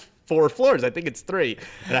building has 4 floors. I think it's 3.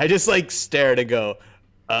 And I just like stared and go,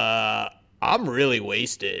 I'm really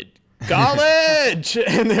wasted. College.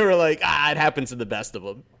 And they were like, it happens to the best of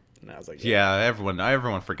them. And I was like, yeah,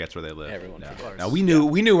 everyone forgets where they live. Everyone forgets. No, we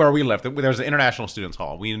knew where we lived. There was an international students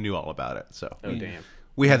hall. We knew all about it. So damn.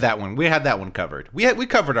 We had that one. We had that one covered. We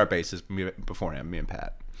covered our bases beforehand, me and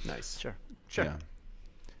Pat. Nice. Sure. Yeah.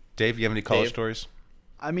 Dave, you have any college stories?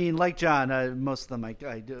 I mean, like John, most of them I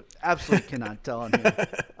absolutely cannot tell on here.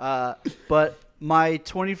 But my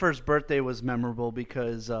 21st birthday was memorable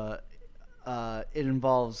because it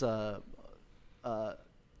involves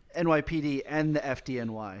NYPD and the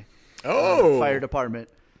FDNY fire department.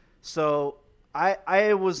 So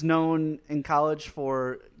I was known in college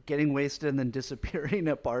for getting wasted and then disappearing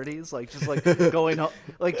at parties, just going home,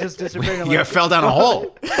 just disappearing. You fell down a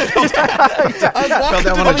hole. Fell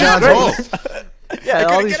down one of John's holes. Yeah,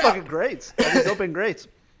 all these fucking grates, all these open grates.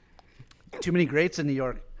 Too many grates in New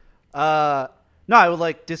York. No, I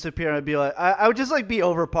would disappear. I'd be like, I would just be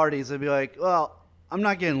over parties. I'd be like, well, I'm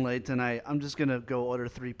not getting laid tonight. I'm just gonna go order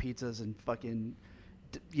 3 pizzas and fucking,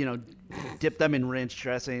 dip them in ranch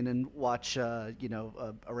dressing and watch,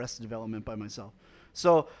 Arrested Development by myself.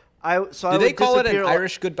 So Did they call it an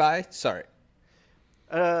Irish goodbye? Sorry.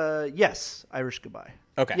 Yes, Irish goodbye.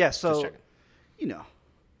 Okay. Yeah. So,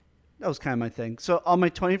 that was kind of my thing. So on my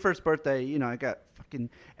 21st birthday, I got fucking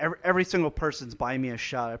every single person's buying me a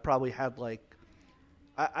shot. I probably had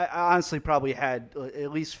I honestly probably had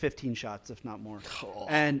at least 15 shots, if not more. Oh.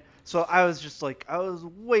 And so I was just I was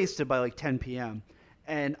wasted by 10 p.m.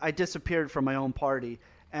 And I disappeared from my own party.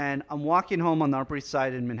 And I'm walking home on the Upper East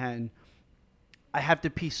Side in Manhattan. I have to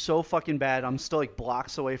pee so fucking bad. I'm still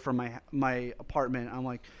blocks away from my apartment. I'm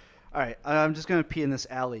like, all right, I'm just going to pee in this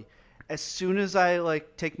alley. As soon as I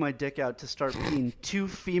take my dick out to start peeing, 2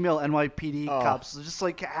 female NYPD cops just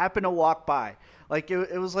happen to walk by.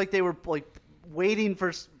 It was like they were waiting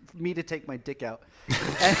for me to take my dick out.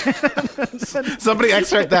 Somebody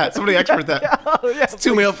extract that. Oh,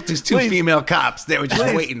 yeah, These two female cops. They were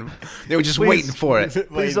just waiting. They were just waiting for it.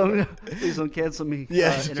 Please don't cancel me.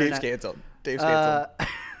 Yeah, internet. Dave's canceled.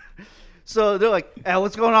 So they're like,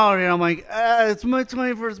 what's going on? And I'm like, it's my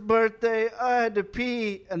 21st birthday. I had to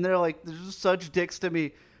pee. And they're like, they're just such dicks to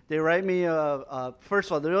me. They write me, first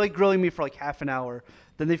of all, they're like grilling me for like half an hour.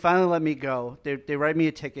 Then they finally let me go. They write me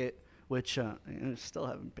a ticket, which I still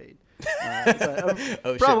haven't paid.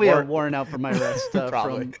 Probably a warrant out for my arrest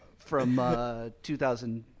from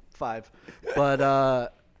 2005.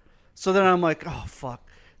 But so then I'm like, oh, fuck.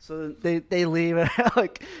 So they leave. And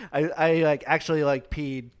I actually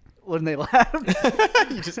peed when they left.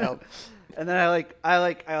 You just helped. And then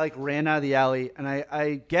I ran out of the alley, and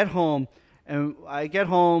I get home,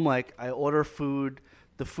 I order food.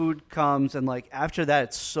 The food comes, and after that,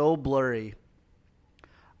 it's so blurry.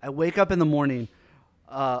 I wake up in the morning.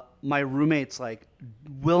 My roommates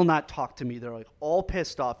will not talk to me. They're all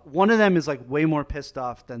pissed off. One of them is way more pissed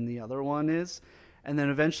off than the other one is, and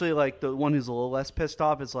then eventually the one who's a little less pissed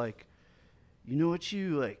off is you know what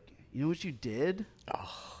you did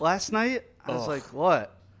last night? I was like,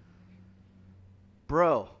 what?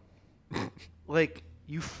 Bro,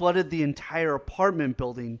 you flooded the entire apartment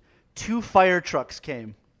building. 2 fire trucks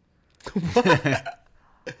came.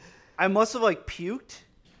 I must have puked,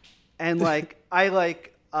 and I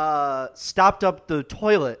stopped up the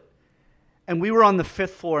toilet, and we were on the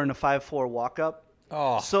 5th floor in a 5-floor walk up.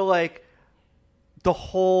 Oh, so the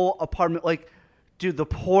whole apartment, dude, the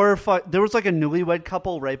poor there was a newlywed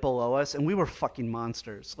couple right below us, and we were fucking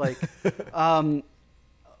monsters.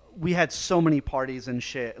 We had so many parties and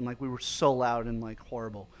shit, and we were so loud and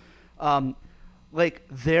horrible.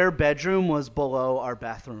 Their bedroom was below our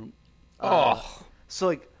bathroom.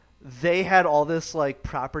 So they had all this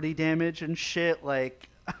property damage and shit.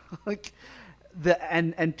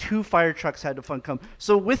 And 2 fire trucks had to come.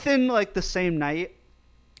 So within the same night,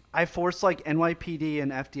 I forced NYPD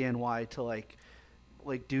and FDNY to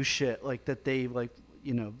do shit that they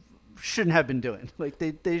shouldn't have been doing.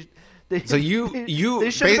 So you they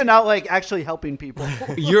should have been out actually helping people.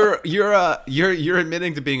 You're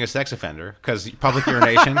admitting to being a sex offender because public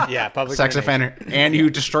urination. Yeah, public sex urination. offender, and you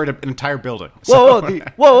destroyed an entire building. Whoa!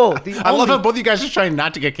 I love how both of you guys are trying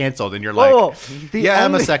not to get canceled, and you're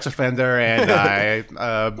I'm a sex offender, and I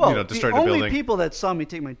destroyed a building. The only people that saw me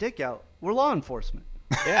take my dick out were law enforcement.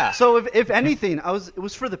 Yeah. So if anything, it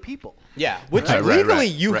was for the people. Yeah, which legally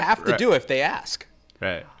you have to do if they ask.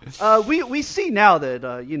 Right. We see now that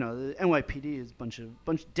the NYPD is a bunch of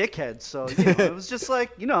dickheads. So it was just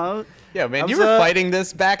Yeah, man, you were fighting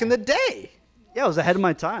this back in the day. Yeah, I was ahead of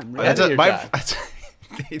my time. Really.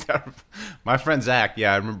 My friend Zach.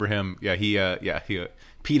 Yeah, I remember him. Yeah, he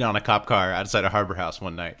peed on a cop car outside a Harbor House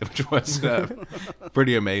one night, which was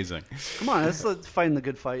pretty amazing. Come on, let's fight the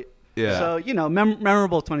good fight. Yeah. So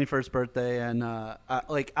memorable 21st birthday, and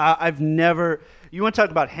I've never. You want to talk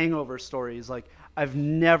about hangover stories? I've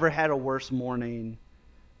never had a worse morning.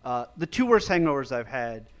 The 2 worst hangovers I've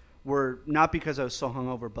had were not because I was so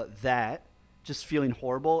hungover, but just feeling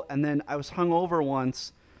horrible. And then I was hungover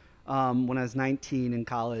once when I was 19 in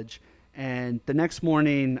college, and the next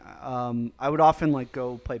morning I would often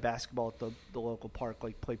go play basketball at the local park,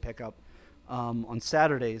 play pickup on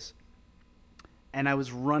Saturdays. And I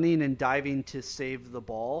was running and diving to save the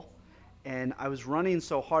ball. And I was running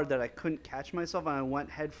so hard that I couldn't catch myself, and I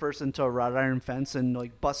went headfirst into a wrought iron fence and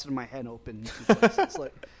busted my head open in 2 places.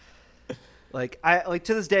 I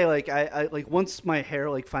to this day, I once my hair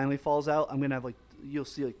finally falls out, I'm gonna have you'll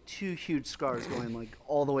see 2 huge scars going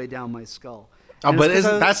all the way down my skull. And but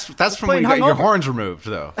that's from when you got your horns removed,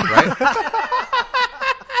 though, right?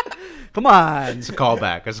 Come on, it's a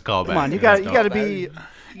callback. Come on, you got to be.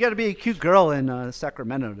 You got to be a cute girl in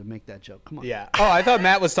Sacramento to make that joke. Come on. Yeah. Oh, I thought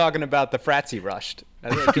Matt was talking about the frats he rushed.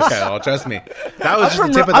 Okay, trust me. That was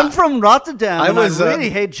I'm from Rotterdam. I really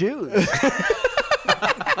hate Jews.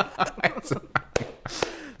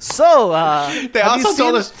 So they also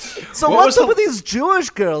told us. So what's up with these Jewish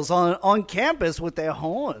girls on campus with their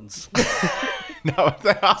horns? No,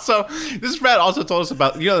 this frat also told us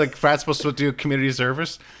about frat's supposed to do community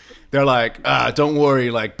service. They're don't worry,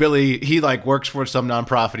 Billy, he works for some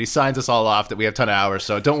nonprofit. He signs us all off that we have a ton of hours,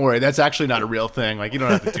 so don't worry. That's actually not a real thing. You don't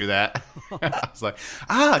have to do that. I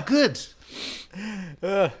was good.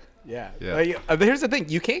 Yeah. Here's the thing.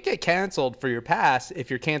 You can't get canceled for your past if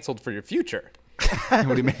you're canceled for your future. What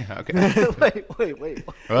do you mean? Okay. Wait.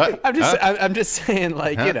 What? I'm just saying,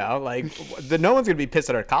 no one's gonna be pissed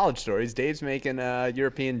at our college stories. Dave's making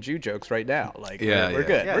European Jew jokes right now. We're good.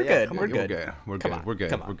 We're good.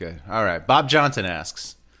 We're good. All right. Bob Johnson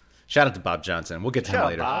asks, Shout out to Bob Johnson. We'll get to him Shout out,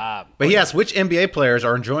 later. Bob. But he asks, which NBA players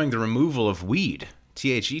are enjoying the removal of weed,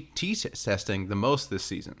 THC testing, the most this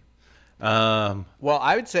season? Well,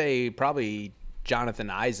 I would say probably Jonathan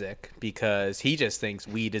Isaac, because he just thinks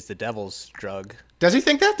weed is the devil's drug. Does he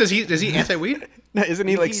think that? Does he anti-weed? No, isn't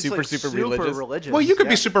he like He's, super religious? Well, you could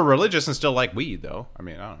be yeah. super religious and still like weed, though. I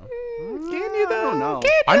mean, I don't know. Can you though?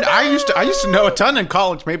 I don't know. I used to know a ton in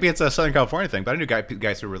college. Maybe it's a Southern California thing, but I knew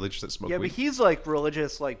guys who were religious that smoke Yeah, weed. but he's like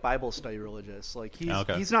religious, like Bible study religious. Like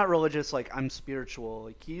he's not religious like I'm spiritual.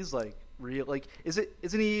 Like he's like real. Like isn't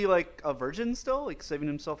he like a virgin still? Like saving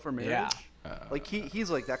himself for marriage? Yeah. Like he's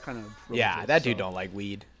like that kind of. Yeah, religious, that dude so. don't like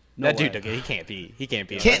weed. No that dude, way. he can't be. He can't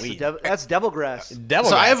be. Can't- on weed. That's devil grass. Devil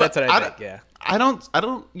So grass, that's what I think. Yeah. I don't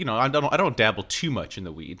dabble too much in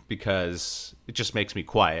the weed because it just makes me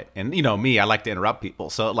quiet. And you know me, I like to interrupt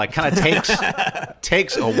people, so it like kind of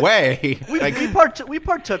takes away. We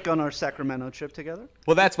partook on our Sacramento trip together.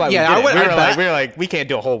 Well, that's why Yeah, we did it. I We were like, we can't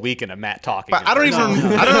do a whole weekend of Matt talking. But I don't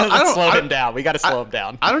even. Let's slow him down. We got to slow him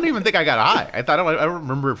down. I don't even think I got high. I don't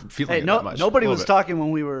remember feeling Hey, it that much. nobody A was little bit. talking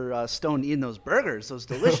when we were stoned eating those burgers, those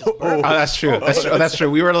delicious burgers. Oh, that's true. That's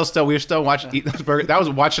true. We were still watching eating those burgers. That was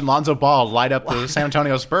watching Lonzo Ball light up the San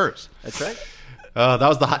Antonio Spurs. That's right.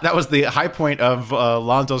 That was the high point of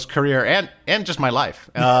Lonzo's career and just my life.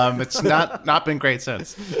 It's not been great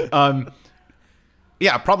since.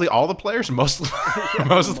 Yeah, probably all the players, most of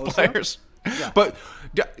the players. Yeah. But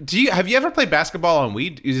have you ever played basketball on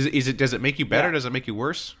weed? Does it make you better? Yeah. Does it make you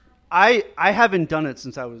worse? I haven't done it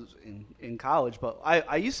since I was in college, but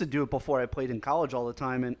I used to do it before I played in college all the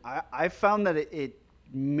time, and I found that it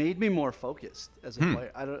made me more focused as a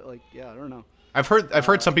player. I don't know. I've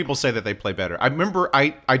heard some people say that they play better. I remember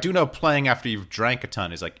I do know playing after you've drank a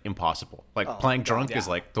ton is like impossible. Like playing drunk is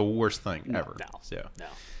like the worst thing ever. No.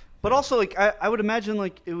 But also, like I would imagine,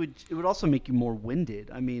 like it would also make you more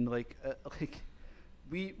winded. I mean, like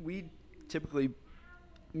we typically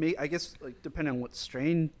I guess like depending on what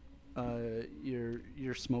strain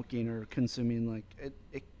you're smoking or consuming, like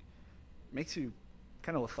it makes you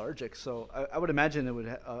kind of lethargic. So I would imagine it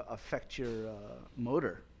would affect your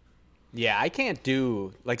motor. Yeah, I can't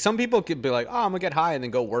do like some people could be like, oh, I'm gonna get high and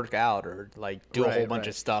then go work out or like do a whole bunch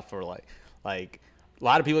of stuff or like a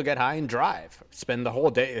lot of people get high and drive, spend the whole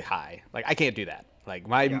day high. Like I can't do that. Like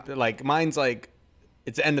mine's like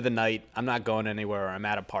it's the end of the night. I'm not going anywhere. Or I'm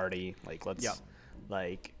at a party. Like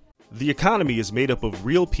like. The economy is made up of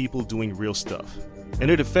real people doing real stuff,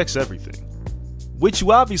 and it affects everything, which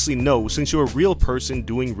you obviously know since you're a real person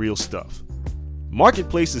doing real stuff.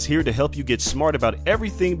 Marketplace is here to help you get smart about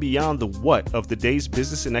everything beyond the what of the day's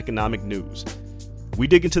business and economic news. We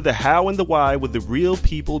dig into the how and the why with the real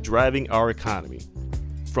people driving our economy.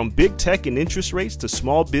 From big tech and interest rates to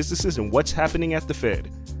small businesses and what's happening at the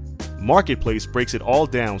Fed, Marketplace breaks it all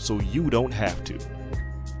down so you don't have to.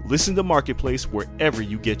 Listen to Marketplace wherever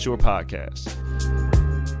you get your podcasts.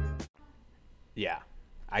 Yeah,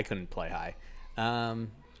 I couldn't play high.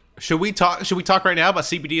 Should we talk right now about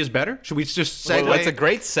CBD is better? Should we just segue? Well, that's a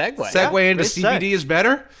great segue. Into CBD is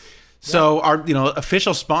better. So our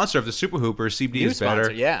official sponsor of the Super Hoopers, CBD is better.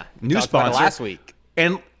 Sponsor, yeah. New Talked sponsor about it last week.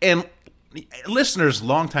 And listeners,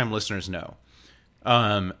 longtime listeners know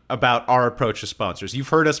about our approach to sponsors. You've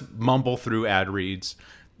heard us mumble through ad reads.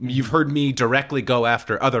 You've heard me directly go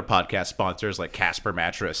after other podcast sponsors like Casper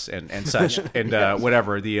Mattress and such and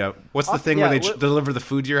whatever. What's the thing where they deliver the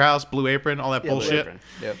food to your house? Blue Apron, all that bullshit.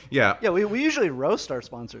 Yep. Yeah. We usually roast our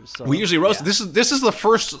sponsors. So. We usually roast. Yeah. This is the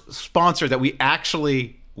first sponsor that we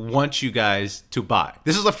actually want you guys to buy.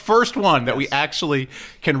 This is the first one that we actually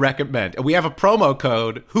can recommend. And we have a promo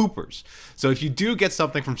code Hoopers. So if you do get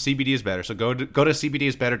something from CBD is Better, so go to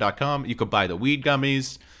cbdisbetter.com. You could buy the weed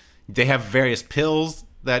gummies. They have various pills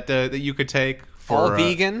that you could take for all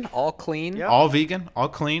vegan, all clean. Yeah. All vegan, all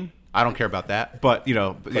clean. I don't care about that, but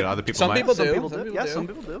other people some might. People Some do. people do. Yeah, some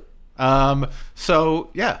people do.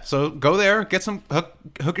 So go there, get some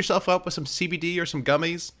hook yourself up with some CBD or some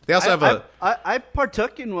gummies. They also have I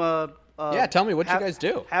partook in. Tell me what you guys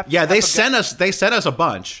do. They sent us a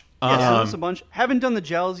bunch. Sent us a bunch. Haven't done the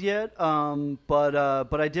gels yet, but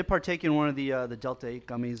I did partake in one of the Delta 8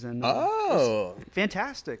 gummies and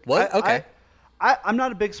fantastic. What? Okay. I'm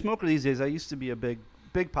not a big smoker these days. I used to be a big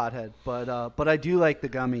pothead, but I do like the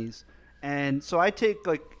gummies, and so I take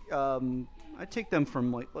them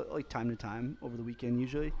from like time to time over the weekend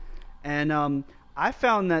usually, and I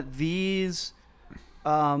found that these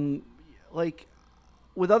with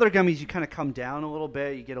other gummies you kind of come down a little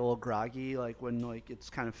bit. You get a little groggy when it's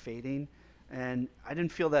kind of fading, and I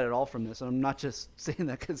didn't feel that at all from this. And I'm not just saying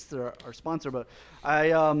that because they're our sponsor, but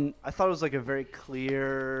I thought it was like a very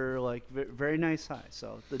clear, like very nice high.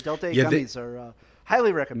 So the Delta 8 gummies are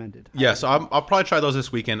highly recommended. Yeah, so I'll probably try those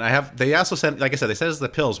this weekend. They also sent, like I said, they said it's the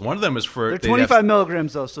pills. One of them is for... They're 25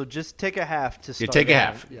 milligrams though, so just take a half to start. Take a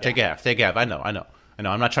half. Yeah. Take a half. I know.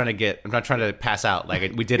 I'm not trying to pass out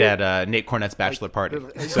like we did at Nate Cornett's bachelor party.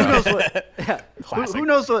 So. Who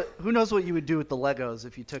knows what you would do with the Legos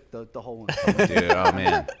if you took the whole one? Dude, oh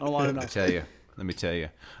man. I don't want to know. Let me tell you.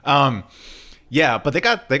 Yeah, but they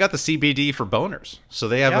got the CBD for boners, so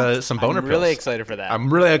they have some boner pills. I'm really excited for that.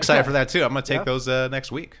 I'm really excited for that too. I'm gonna take those next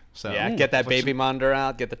week. So get that baby monitor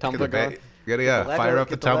out, get the tumbler going. Fire up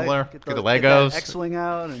the tumbler, get the Legos, get that X-wing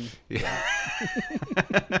out, and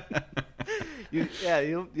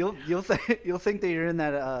you'll think that you're in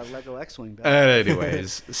that Lego X-wing.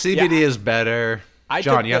 Anyways, CBD is better.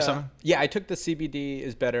 John, you have something? Yeah, I took the CBD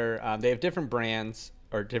is better. They have different brands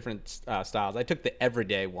or different styles. I took the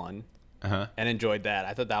everyday one. And enjoyed that.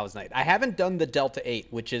 I thought that was nice. I haven't done the Delta 8,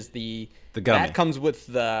 which is the gummy. That comes with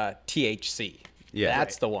the THC. Yeah,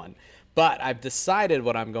 that's the one. But I've decided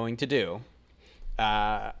what I'm going to do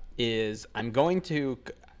is I'm going to,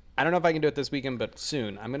 I don't know if I can do it this weekend, but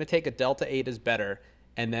soon, I'm going to take a Delta 8 is better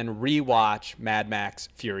and then rewatch Mad Max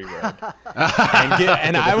Fury Road.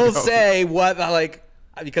 and I will say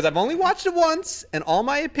because I've only watched it once and all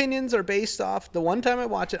my opinions are based off the one time I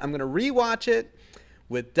watch it. I'm going to rewatch it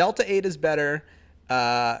with Delta 8 is better,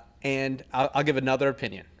 and I'll give another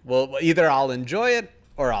opinion. Well, either I'll enjoy it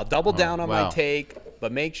or I'll double down on my take,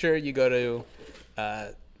 but make sure you go to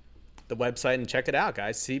the website and check it out,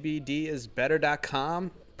 guys.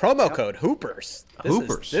 CBDisbetter.com. Promo code Hoopers.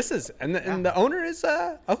 This is the owner is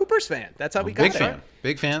a Hoopers fan. That's how we got there.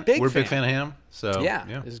 Big fan. We're a big fan of him. So yeah,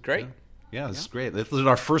 this is great. Yeah, this is great. This is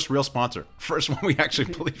our first real sponsor. First one we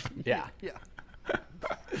actually believe in. Yeah.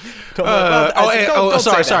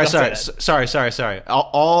 Sorry.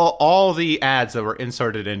 All the ads that were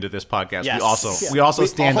inserted into this podcast, we also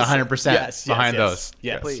stand 100% behind those.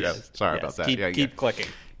 Yes. Sorry about that. Keep clicking.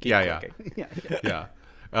 Yeah.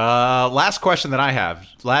 Last question that I have.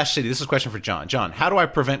 This is a question for John. John, how do I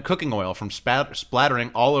prevent cooking oil from splattering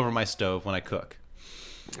all over my stove when I cook?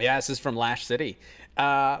 Yeah, this is from Lash City.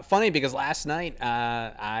 Funny because last night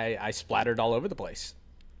I splattered all over the place.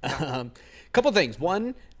 Couple things.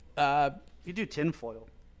 One, you do tinfoil.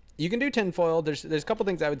 You can do tinfoil. There's a couple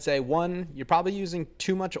things I would say. One, you're probably using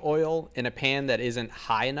too much oil in a pan that isn't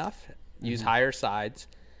high enough. Use higher sides.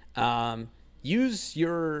 Use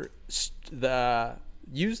the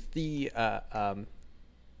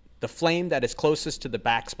flame that is closest to the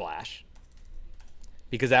backsplash,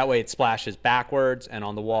 because that way it splashes backwards and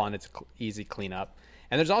on the wall, and it's easy cleanup.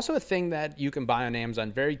 And there's also a thing that you can buy on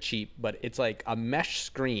Amazon very cheap, but it's like a mesh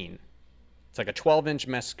screen. It's like a 12-inch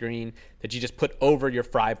mesh screen that you just put over your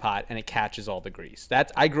fry pot, and it catches all the grease.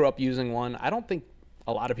 I grew up using one. I don't think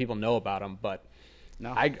a lot of people know about them, but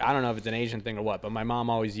I don't know if it's an Asian thing or what, but my mom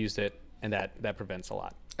always used it, and that prevents a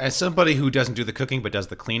lot. As somebody who doesn't do the cooking but does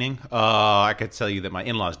the cleaning, I could tell you that my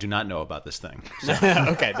in-laws do not know about this thing. So.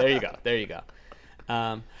 Okay, there you go.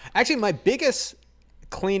 Actually, my biggest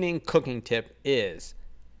cooking tip is,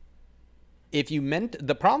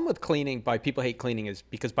 the problem with cleaning, why people hate cleaning, is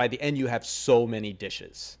because by the end you have so many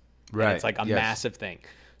dishes. Right. And it's like a massive thing.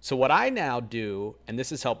 So what I now do, and this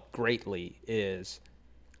has helped greatly, is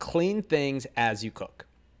clean things as you cook.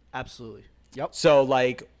 Absolutely. Yep. So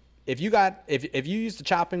like if you use the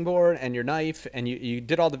chopping board and your knife and you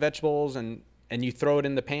did all the vegetables and you throw it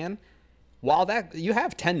in the pan, you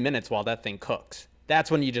have 10 minutes while that thing cooks.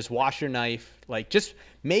 That's when you just wash your knife. Like, just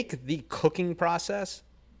make the cooking process,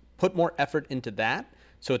 put more effort into that,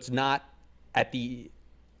 so it's not at the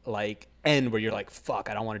end where you're like, fuck,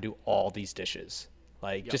 I don't want to do all these dishes.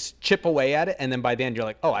 Just chip away at it, and then by the end you're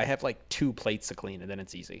like, oh, I have 2 plates to clean, and then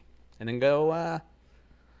it's easy. And then go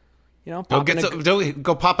pop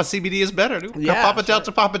a CBD is better, dude. Pop a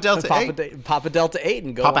Delta 8. Pop a Delta 8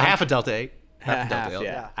 and go. Pop a half a Delta 8.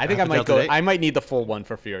 Yeah. I think I might go. I might need the full one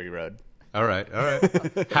for Fury Road. All right.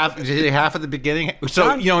 half at the beginning. So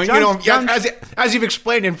as you've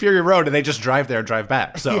explained in Fury Road, and they just drive there and drive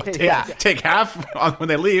back. So take half when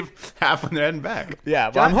they leave, half when they're heading back.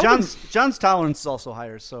 Yeah, John's tolerance is also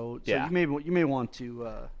higher, so you may want to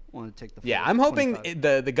take the full. Yeah, I'm hoping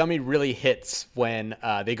the gummy really hits when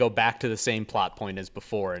they go back to the same plot point as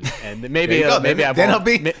before, and maybe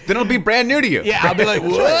it'll be brand new to you. Yeah, I'll be like,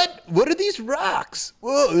 what? What are these rocks?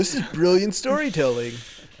 Whoa, this is brilliant storytelling.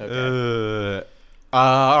 Okay.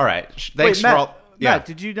 All right. Thanks, Matt,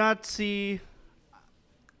 did you not see?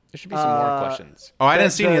 There should be some more questions. Oh, I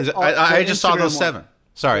didn't see any. I just saw those 7.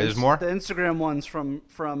 Sorry, there's more? The Instagram one's from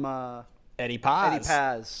Eddie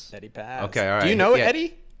Paz. Eddie Paz. Okay, all right. Do you know Yeah.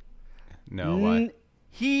 Eddie? No, what?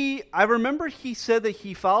 I remember he said that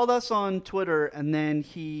he followed us on Twitter and then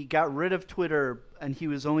he got rid of Twitter and he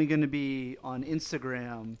was only going to be on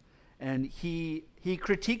Instagram, and he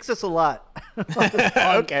critiques us a lot.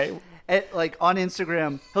 Okay. On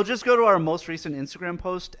Instagram, he'll just go to our most recent Instagram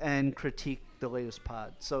post and critique the latest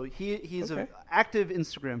pod. So he's an active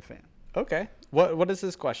Instagram fan. Okay. What is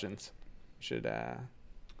his questions? Should I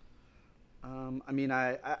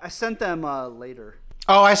sent them later.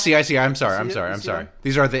 Oh, I see. I'm sorry. You I'm see sorry. it? I'm You see sorry. them?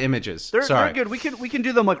 These are the images. They're Sorry. good. We can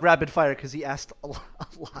do them like rapid fire because he asked a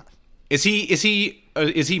lot. Is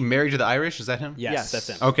he married to the Irish? Is that him? Yes, that's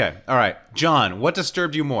him. Okay. All right. John, what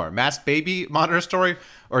disturbed you more? Matt's baby monitor story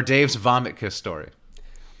or Dave's vomit kiss story?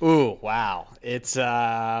 Ooh, wow. It's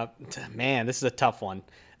man, this is a tough one.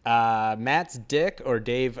 Matt's dick or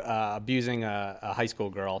Dave abusing a high school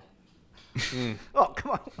girl? Oh,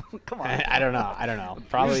 come on. I don't know.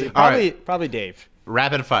 Probably right. probably Dave.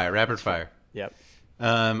 Rapid fire. Yep.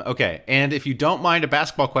 Okay. And if you don't mind a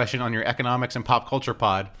basketball question on your economics and pop culture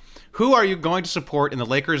pod, who are you going to support in the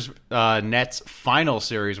Lakers Nets final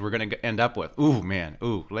series we're going to end up with? Ooh, man.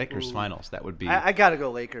 Lakers finals. That would be. I got to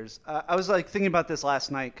go Lakers. I was thinking about this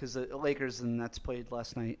last night because the Lakers and Nets played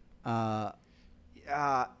last night.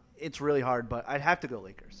 It's really hard, but I'd have to go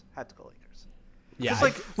Lakers. Yeah.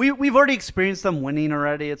 It's we've already experienced them winning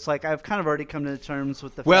already. It's like I've kind of already come to terms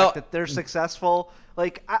with the fact that they're successful.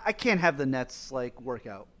 Like I can't have the Nets work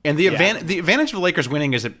out. And the advantage of the Lakers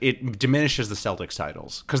winning is it diminishes the Celtics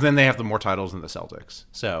titles because then they have the more titles than the Celtics.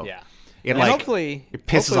 So it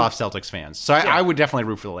pisses off Celtics fans. So I would definitely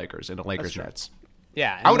root for the Lakers and the Lakers Nets.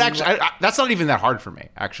 Yeah, I would actually. That's not even that hard for me,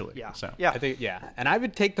 actually. Yeah. So I think and I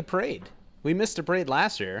would take the parade. We missed a parade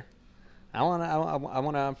last year. I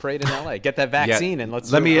want to parade in LA. Get that vaccine and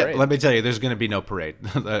let's. Let me tell you, there's going to be no parade.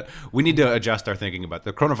 We need to adjust our thinking about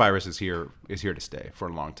the coronavirus is here to stay for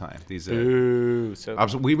a long time. These I'm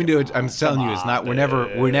telling you, it's not.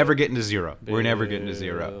 We're never getting to zero. We're never getting to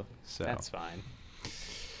zero. So that's fine.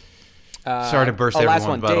 Sorry to burst everyone's last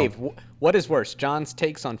one, bubble. Dave. What is worse, John's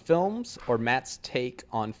takes on films or Matt's take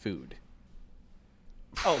on food?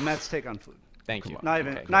 Oh, Matt's take on food. Thank you. Not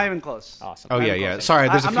even close. Awesome. Oh yeah. Sorry,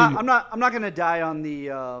 there's I'm not going to die on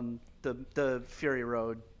the Fury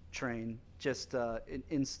Road train just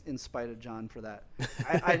in spite of John for that.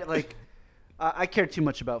 I care too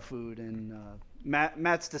much about food, and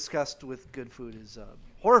Matt's disgust with good food is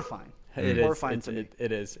horrifying. It is horrifying to me.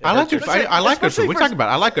 It is. I like good food. I like good food. We're talking about.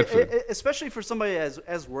 I like good food, especially for somebody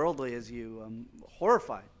as worldly as you.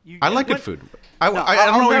 Horrified. I like good food. I don't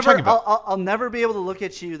know what you're talking about. I'll never be able to look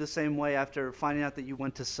at you the same way after finding out that you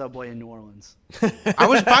went to Subway in New Orleans. I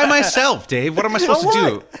was by myself, Dave. What am I supposed to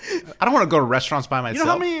do? I don't want to go to restaurants by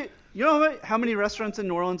myself. You know how many restaurants in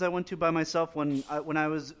New Orleans I went to by myself when I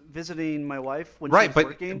was visiting my wife when right, she was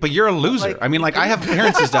working? But you're a loser. I have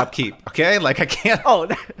appearances to upkeep. Okay, I can't. Oh,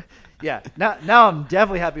 yeah. Now I'm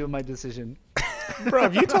definitely happy with my decision. Bro,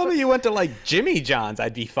 if you told me you went to Jimmy John's,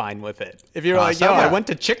 I'd be fine with it. If you're I went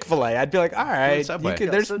to Chick-fil-A, I'd be like, all right,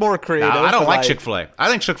 there's more creative. No, I don't like Chick-fil-A. I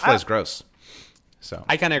think Chick-fil-A is gross. So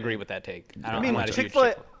I kind of agree with that take.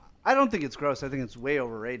 Chick-fil-A. I don't think it's gross. I think it's way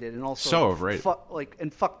overrated and also so overrated.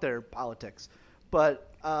 Fuck their politics.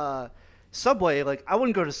 But Subway, I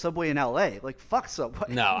wouldn't go to Subway in LA. Fuck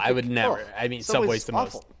Subway. No, I would never. Subway's the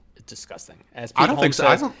awful. Most disgusting. As I don't think so.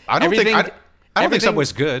 I don't think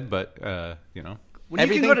Subway's good, but When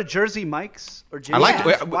you can go to Jersey Mike's or Jimmy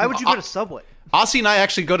John's, why would you go to Subway? Aussie and I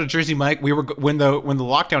actually go to Jersey Mike. We were when the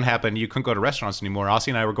lockdown happened, you couldn't go to restaurants anymore. Aussie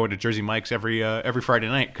and I were going to Jersey Mike's every Friday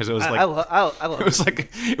night because it was I love it was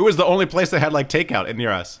it was the only place that had takeout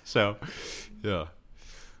near us. So yeah.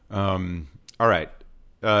 All right,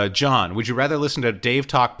 John, would you rather listen to Dave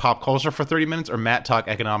talk pop culture for 30 minutes or Matt talk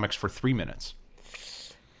economics for 3 minutes?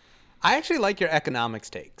 I actually like your economics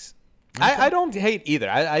takes. Okay. I don't hate either.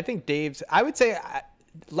 I think Dave's. I would say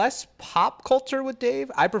less pop culture with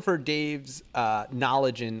Dave. I prefer Dave's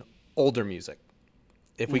knowledge in older music,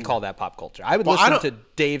 if we call that pop culture. I would listen to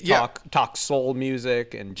Dave talk soul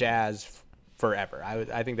music and jazz forever.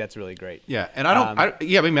 I think that's really great. Yeah, and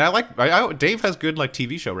Dave has good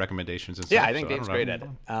TV show recommendations and stuff. Yeah, I think Dave's great at it.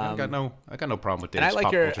 I got no problem with Dave's. And I like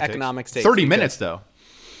pop your culture economics takes. 30 minutes though.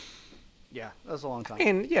 Yeah, that was a long time.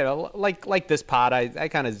 And like this pod, I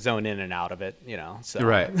kind of zone in and out of it, So.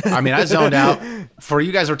 Right. I zoned out. For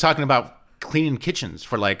you guys were talking about cleaning kitchens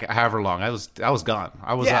for however long. I was gone.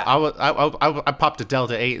 I popped a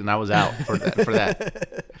Delta 8 and I was out for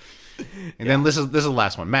that. And then this is the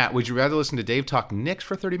last one. Matt, would you rather listen to Dave talk Knicks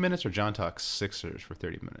for 30 minutes or John talk Sixers for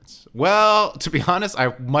 30 minutes? Well, to be honest,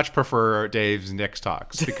 I much prefer Dave's Knicks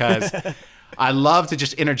talks because I love to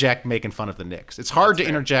just interject making fun of the Knicks. It's hard to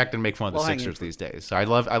interject and make fun of the Sixers these days. So I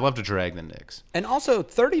love to drag the Knicks. And also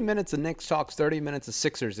 30 minutes of Knicks talks, 30 minutes of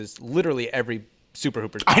Sixers is literally every Super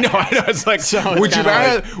Hoopers I podcast. know. It's like, so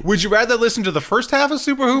would you rather listen to the first half of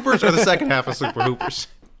Super Hoopers or the second half of Super Hoopers?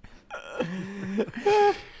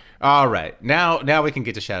 All right, now we can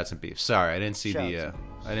get to shout-outs and beefs. Sorry, I didn't see those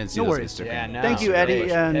Instagram. Yeah, no, thank you,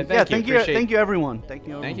 Eddie, and thank you, everyone. Thank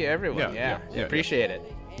you, everyone. Yeah, appreciate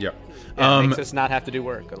it. Yeah, it makes us not have to do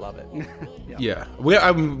work. I love it. Yeah,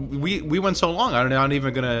 we went so long. I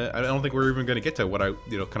don't think we're even gonna get to what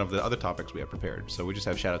kind of the other topics we have prepared. So we just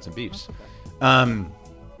have shout-outs and beefs. Okay.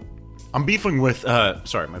 I'm beefing with.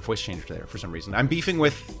 Sorry, my voice changed there for some reason. I'm beefing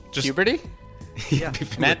with just puberty. Yeah,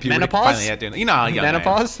 menopause.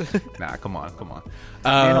 Menopause. Nah, come on.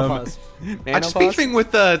 Menopause. I'm just beefing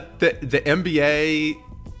with the NBA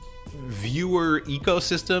viewer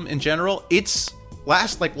ecosystem in general. It's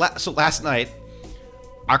last night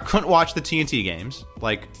I couldn't watch the TNT games.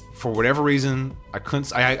 Like, for whatever reason, I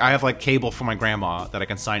couldn't. I have like cable for my grandma that I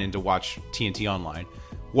can sign in to watch TNT online.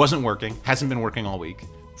 Wasn't working. Hasn't been working all week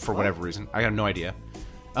for whatever reason. I have no idea.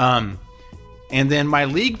 And then my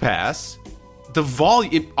League Pass, the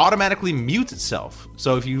volume, it automatically mutes itself.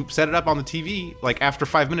 So if you set it up on the TV, like after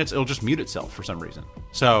 5 minutes, it'll just mute itself for some reason.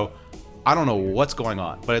 So I don't know what's going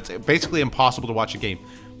on, but it's basically impossible to watch a game.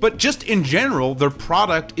 But just in general, their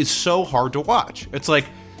product is so hard to watch. It's like,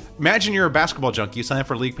 imagine you're a basketball junkie, you sign up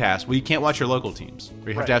for League Pass, well, you can't watch your local teams. Or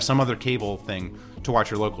you have to have some other cable thing to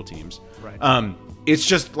watch your local teams. Right. It's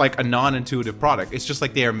just like a non-intuitive product. It's just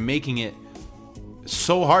like they are making it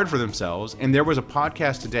so hard for themselves. And there was a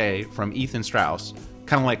podcast today from Ethan Strauss,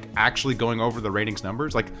 kind of like actually going over the ratings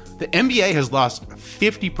numbers. Like, the NBA has lost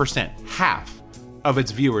 50%, half of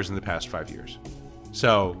its viewers in the past 5 years.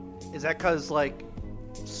 So is that because like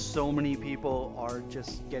so many people are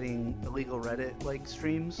just getting illegal Reddit like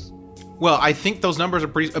streams? Well, I think those numbers are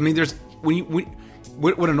pretty. I mean, there's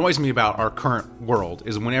what annoys me about our current world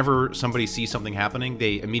is whenever somebody sees something happening,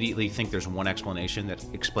 they immediately think there's one explanation that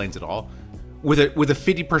explains it all. With a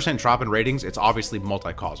 50% drop in ratings, it's obviously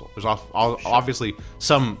multi-causal. There's obviously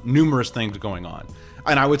some numerous things going on.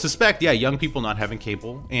 And I would suspect, young people not having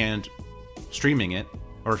cable and streaming it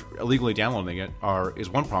or illegally downloading it is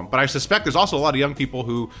one problem. But I suspect there's also a lot of young people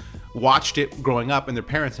who watched it growing up in their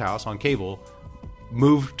parents' house on cable,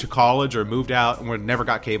 moved to college or moved out and never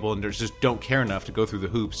got cable and just don't care enough to go through the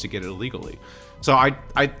hoops to get it illegally. So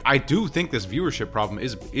I do think this viewership problem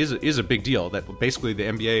is a big deal, that basically the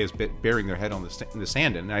NBA is burying their head in the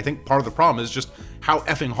sand in. And I think part of the problem is just how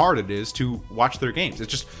effing hard it is to watch their games. It's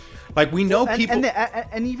just like, we know people,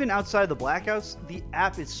 and even outside the blackouts, the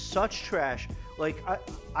app is such trash. Like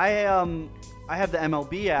I have the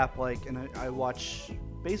MLB app, like, and I watch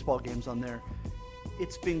baseball games on there.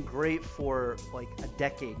 It's been great for like a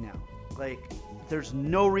decade now. Like, there's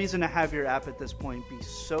no reason to have your app at this point be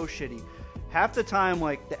so shitty. Half the time,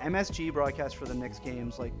 like, the MSG broadcast for the Knicks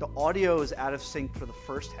games, like, the audio is out of sync for the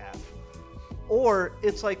first half. Or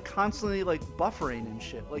it's, like, constantly, like, buffering and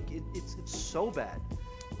shit. Like, it's so bad.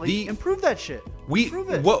 Like, improve that shit. Improve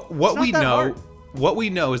it. What we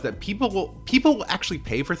know is that people will actually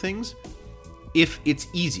pay for things if it's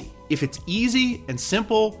easy. If it's easy and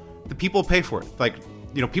simple, the people pay for it. Like,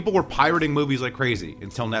 people were pirating movies like crazy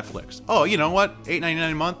until Netflix. Oh, you know what?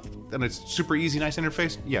 $8.99 a month, and it's super easy, nice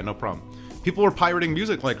interface. Yeah, no problem. People were pirating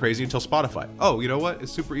music like crazy until Spotify. Oh, you know what?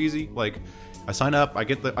 It's super easy. Like, I sign up, I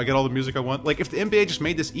get all the music I want. Like, if the NBA just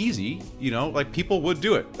made this easy, like, people would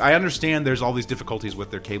do it. I understand there's all these difficulties with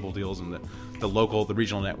their cable deals and the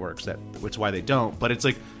regional networks, which is why they don't. But it's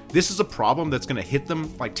like, this is a problem that's going to hit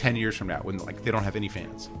them like 10 years from now when, like, they don't have any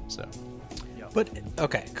fans. So, but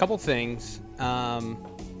okay, a couple things.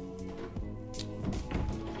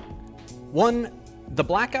 One, the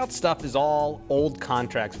blackout stuff is all old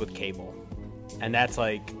contracts with cable. And that's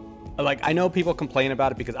like I know people complain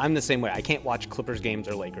about it because I'm the same way. I can't watch Clippers games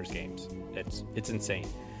or Lakers games. It's insane.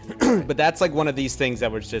 But that's like one of these things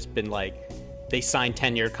that was just been like, they signed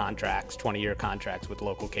 10-year contracts, 20-year contracts with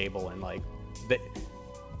local cable, and like,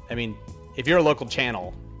 if you're a local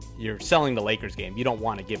channel, you're selling the Lakers game. You don't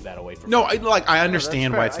want to give that away for free. No, I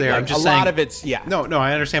understand why it's there. I'm just saying, a lot of it's No,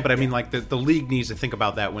 I understand, but I mean, like, the league needs to think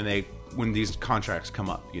about that when these contracts come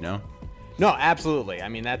up, No, absolutely. I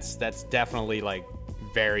mean, that's definitely like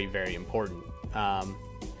very, very important.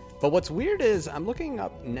 But what's weird is I'm looking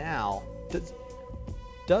up now.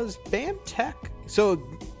 Does BAM Tech? So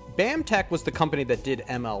BAM Tech was the company that did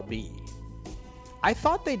MLB. I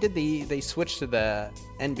thought they switched to the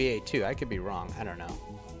NBA too. I could be wrong. I don't know.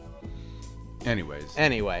 Anyways.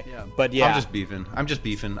 Anyway, but yeah, I'm just beefing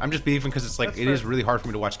because it's like it is really hard for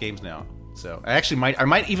me to watch games now. So I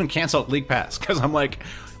might even cancel League Pass because I'm like,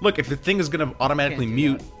 look, if the thing is going to automatically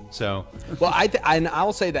mute, so. Well,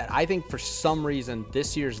 I'll say that I think for some reason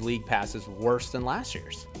this year's League Pass is worse than last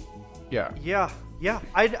year's. Yeah. Yeah.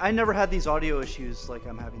 I never had these audio issues like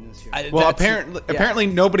I'm having this year. Well, apparently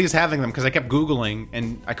nobody's having them because I kept Googling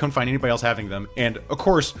and I couldn't find anybody else having them. And of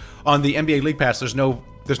course, on the NBA League Pass, there's no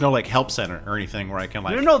like help center or anything where I can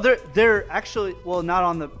like. No, they're actually not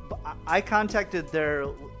on the. I contacted their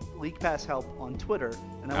League Pass help on Twitter,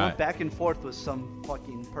 and I went back and forth with some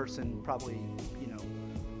fucking person, probably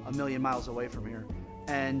a million miles away from here,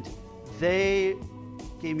 and they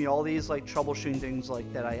gave me all these like troubleshooting things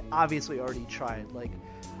like that I obviously already tried, like,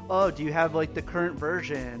 oh, do you have like the current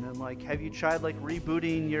version, and like, have you tried like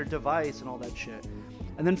rebooting your device and all that shit.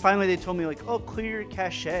 And then finally they told me like, oh, clear your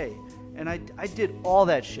cache, and I did all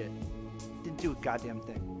that shit, didn't do a goddamn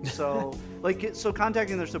thing. So so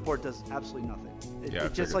contacting their support does absolutely nothing.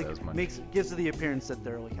 It just like gives the appearance that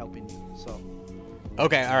they're like helping you. So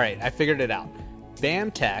okay, all right, I figured it out.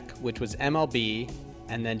 BAM Tech, which was MLB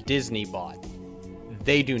and then Disney bought,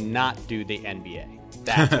 they do not do the NBA.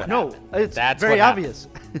 That's what no, happened. That's very obvious.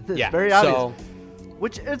 It's very obvious. So,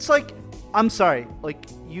 which it's like, I'm sorry, like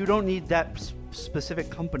you don't need that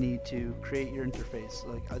specific company to create your interface.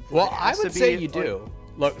 Like, well, I would say you do.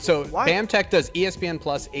 Look, so BAM Tech does ESPN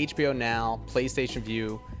Plus, HBO Now, PlayStation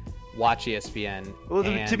View, Watch ESPN,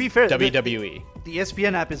 and to be fair, WWE. The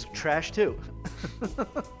ESPN app is trash too.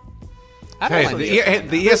 I don't the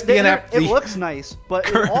ESPN app. It looks nice, but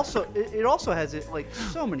it also has like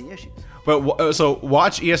so many issues. But so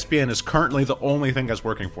Watch ESPN is currently the only thing that's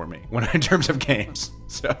working for me in terms of games.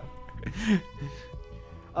 So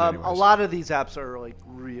a lot of these apps are like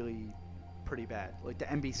really pretty bad. Like the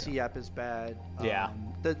NBC app is bad.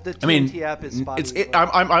 The TNT app is spotty.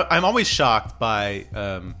 I'm always shocked by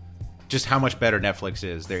just how much better Netflix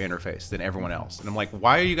is, their interface, than everyone else. And I'm like,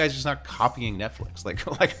 why are you guys just not copying Netflix? Like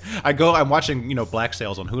I'm watching, Black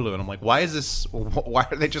Sails on Hulu, and I'm like, why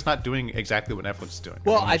are they just not doing exactly what Netflix is doing?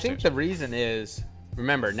 Well, I think the reason is,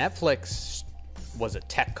 remember, Netflix was a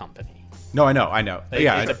tech company. No, I know. Like,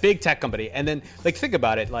 it's a big tech company. And then, like, think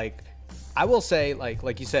about it. Like, I will say,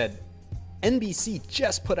 like you said, NBC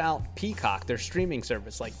just put out Peacock, their streaming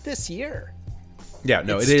service, like this year. Yeah,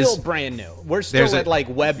 no, it's it is still brand new. We're still at like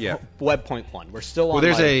Web 0.1. We're still on. Well,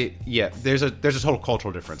 there's a total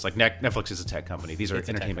cultural difference. Like Netflix is a tech company; these are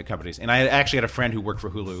entertainment companies. And I actually had a friend who worked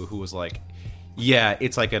for Hulu who was like, "Yeah,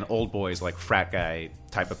 it's like an old boys like frat guy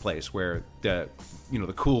type of place where the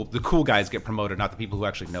cool guys get promoted, not the people who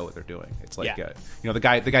actually know what they're doing. It's like the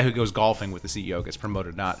guy who goes golfing with the CEO gets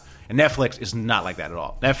promoted, not. And Netflix is not like that at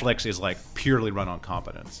all. Netflix is like purely run on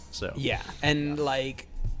competence. So and like."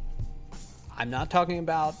 I'm not talking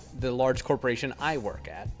about the large corporation I work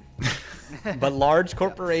at, but large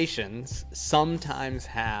corporations sometimes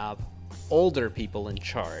have older people in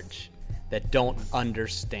charge that don't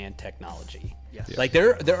understand technology. Yes. Like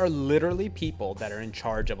there are literally people that are in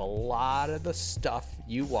charge of a lot of the stuff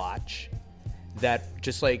you watch that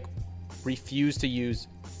just like refuse to use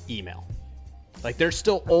email. Like they're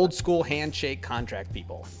still old school handshake contract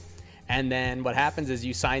people. And then what happens is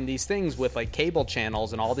you sign these things with like cable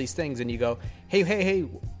channels and all these things, and you go, hey,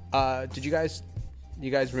 did you guys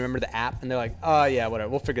remember the app? And they're like, oh yeah, whatever,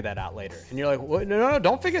 we'll figure that out later. And you're like, what? No,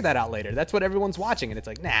 don't figure that out later. That's what everyone's watching. And it's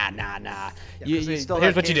like, nah. Here's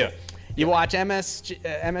what you do. You watch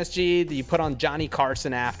MSG, you put on Johnny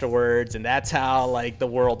Carson afterwards, and that's how like the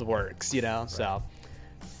world works, Right. So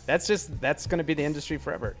that's going to be the industry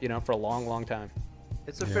forever, for a long, long time.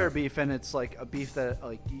 It's a fair beef, and it's like a beef that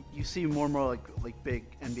like you see more and more like big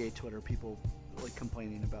NBA Twitter people like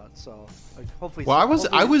complaining about. So like hopefully,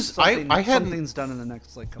 something's done in the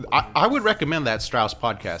next like couple of years. I would recommend that Strauss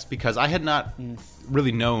podcast because I had not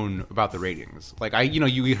really known about the ratings. Like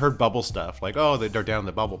you heard bubble stuff, like they're down in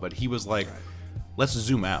the bubble, but he was like, let's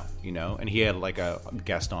zoom out, and he had like a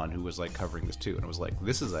guest on who was like covering this too, and it was like,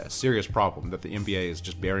 this is a serious problem that the NBA is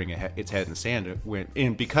just burying its head in the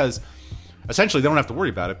sand because. Essentially, they don't have to worry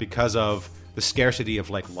about it because of the scarcity of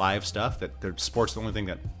like live stuff. That their sports the only thing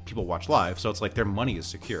that people watch live, so it's like their money is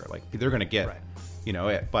secure. Like they're going to get,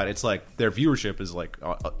 it. But it's like their viewership is like,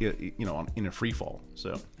 in a free fall.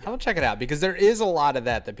 So I'll check it out because there is a lot of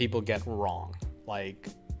that people get wrong. Like,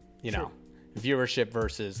 viewership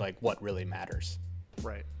versus like what really matters.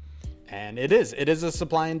 Right. And it is a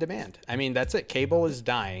supply and demand. I mean, that's it. Cable is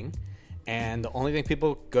dying, and the only thing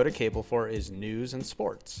people go to cable for is news and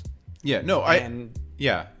sports. Yeah, no,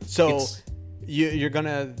 So you're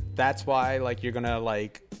gonna. That's why like you're gonna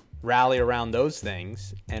like rally around those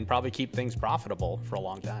things and probably keep things profitable for a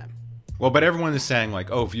long time. Well, but everyone is saying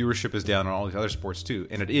like, oh, viewership is down on all these other sports too,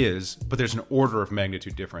 and it is. But there's an order of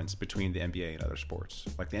magnitude difference between the NBA and other sports.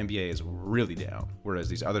 Like the NBA is really down, whereas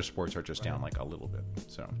these other sports are just down like a little bit.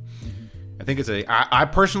 So, I think I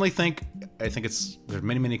personally think it's there's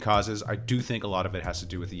many causes. I do think a lot of it has to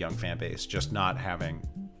do with the young fan base just not having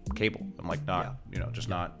cable. I'm like not just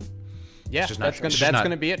not. Yeah, that's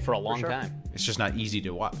gonna be it for a long time. It's just not easy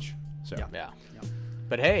to watch. So yeah.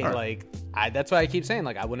 But hey, like that's why I keep saying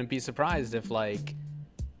like I wouldn't be surprised if like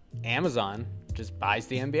Amazon just buys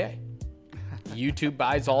the NBA, YouTube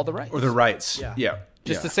buys all the rights or the rights. Yeah.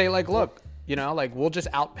 Just to say like, look, you know, like we'll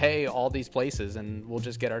just outpay all these places and we'll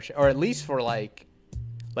just get our or at least for like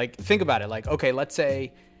think about it. Like okay, let's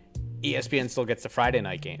say ESPN still gets the Friday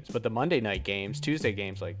night games, but the Monday night games, Tuesday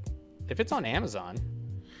games, like if it's on Amazon.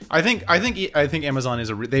 I think Amazon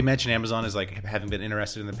is they mention Amazon as like having been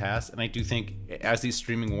interested in the past, and I do think as these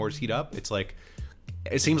streaming wars heat up, it's like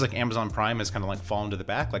it seems like Amazon Prime has kind of like fallen to the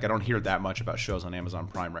back. Like I don't hear that much about shows on Amazon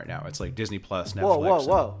Prime right now. It's like Disney Plus, Netflix.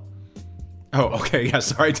 Whoa. Oh, okay, yeah.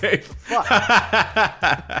 Sorry, Dave.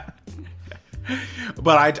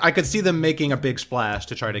 But I could see them making a big splash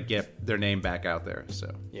to try to get their name back out there.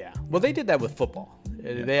 So yeah, well, they did that with football.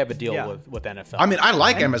 They have a deal with NFL. I mean, I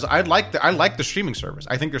like Amazon. I like the streaming service.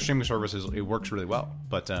 I think their streaming service it works really well.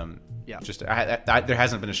 But just there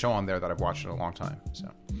hasn't been a show on there that I've watched in a long time. So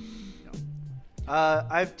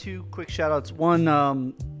I have two quick shout outs.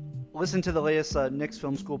 One, listen to the latest Knicks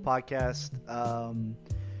Film School podcast.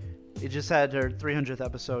 It just had their 300th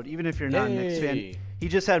episode. Even if you're not a Knicks fan, he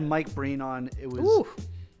just had Mike Breen on. It was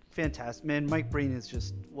fantastic, man. Mike Breen is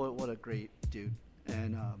just what a great dude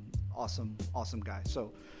and awesome guy.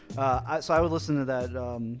 So I would listen to that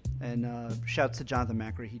and shouts to Jonathan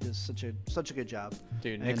Macri. He does such a good job.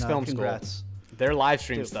 Dude, Knicks Film School. Their live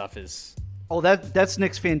stream stuff is. Oh, that's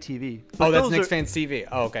Knicks Fan TV. But that's Knicks Fan TV.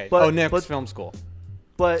 Oh, okay. Knicks Film School.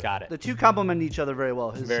 But got it. The two complement each other very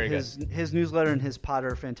well. His newsletter and his pod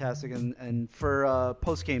are fantastic, and for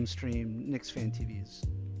post game stream, Knicks Fan TV is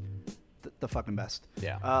the fucking best.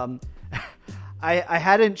 Yeah. I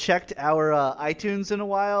hadn't checked our iTunes in a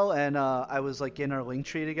while, and I was like in our link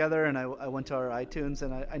tree together, and I went to our iTunes,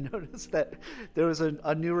 and I noticed that there was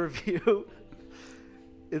a new review.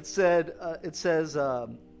 It says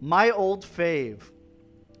my old fave,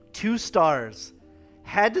 2 stars.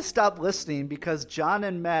 Had to stop listening because John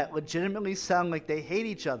and Matt legitimately sound like they hate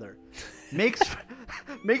each other. Makes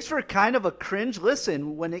for kind of a cringe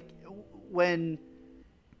listen when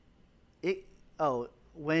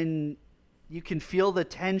you can feel the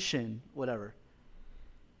tension, whatever.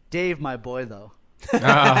 Dave, my boy, though. Oh,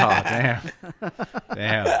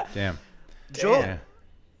 damn.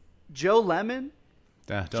 Joe Lemon.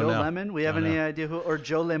 Joe Lemon. We have any idea who, or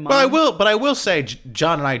Joe Lemon? But I will say,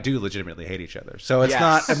 John and I do legitimately hate each other. So it's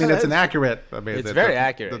not. I mean, it's an accurate. I mean, it's very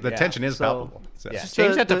accurate. The tension is palpable. So. Yeah.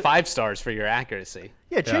 Change that to 5 stars for your accuracy.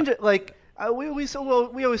 Yeah, change it. Like we always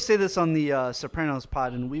say this on the Sopranos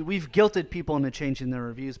pod, and we've guilted people into changing their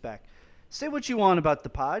reviews back. Say what you want about the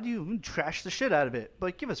pod. You trash the shit out of it,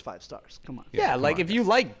 but give us 5 stars. Come on. Yeah, like if you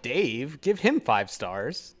like Dave, give him 5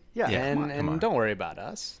 stars. Yeah, and don't worry about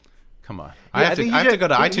us. Come on. I have to go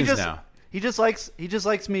to iTunes now. He just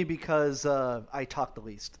likes me because I talk the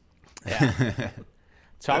least. Yeah.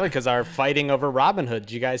 It's probably because our fighting over Robin Hood.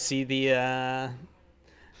 Did you guys see the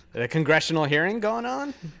congressional hearing going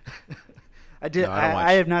on? I did. No,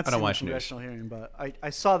 I have not seen the congressional hearing, but I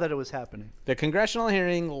saw that it was happening. The congressional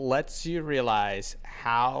hearing lets you realize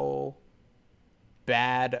how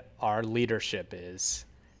bad our leadership is.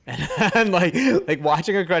 And like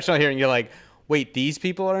watching a congressional hearing, you're like, wait, these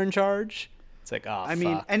people are in charge? It's like, oh, I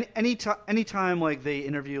mean, anytime like they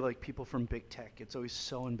interview like people from big tech, it's always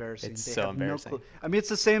so embarrassing. It's so embarrassing. No I mean, it's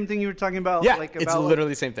the same thing you were talking about. Yeah, like, it's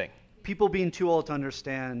literally the same thing. People being too old to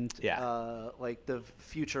understand, like the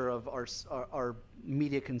future of our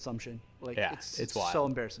media consumption. Like, it's wild. So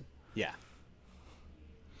embarrassing. Yeah.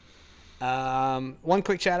 One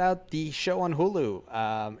quick shout out: the show on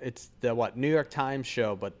Hulu. It's the New York Times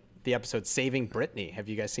show, but the episode "Saving Britney." Have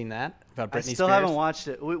you guys seen that? About Britney Spears? I still haven't watched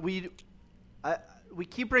it. We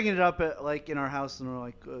keep bringing it up in our house, and we're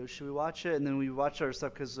like, should we watch it? And then we watch our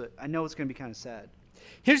stuff because I know it's going to be kind of sad.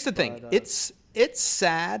 Here's the thing: it's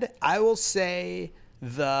sad. I will say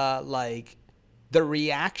the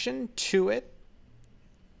reaction to it,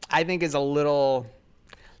 I think, is a little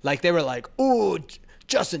like they were like, "Ooh,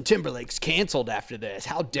 Justin Timberlake's canceled after this.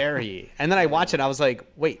 How dare he?" And then I watched it, and I was like,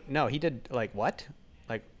 "Wait, no, he did like what?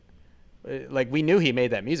 Like, we knew he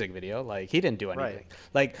made that music video. Like, he didn't do anything. Right.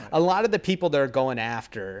 Like, a lot of the people they're going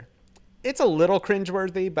after, it's a little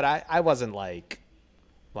cringeworthy, but I wasn't like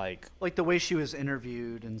the way she was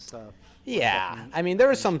interviewed and stuff. Yeah, I mean,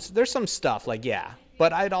 there's some stuff like, yeah,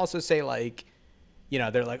 but I'd also say, like, you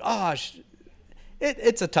know, they're like, oh,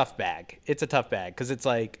 it's a tough bag. It's a tough bag because it's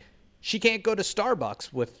like she can't go to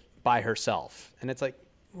Starbucks by herself, and it's like,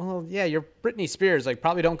 well, yeah, you're Britney Spears. Like,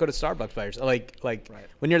 probably don't go to Starbucks by yourself. Like right.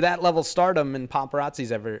 When you're that level stardom and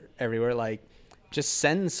paparazzi's everywhere, like, just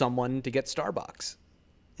send someone to get Starbucks.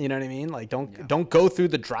 You know what I mean? Like, don't go through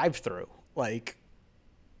the drive-through. Like.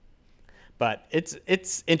 But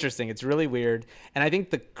it's interesting. It's really weird. And I think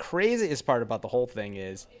the craziest part about the whole thing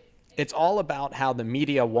is it's all about how the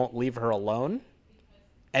media won't leave her alone.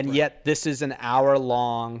 And yet this is an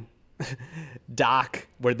hour-long doc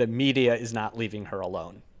where the media is not leaving her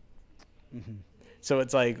alone. Mm-hmm. So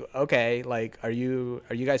it's like, okay, like, are you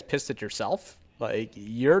guys pissed at yourself? Like,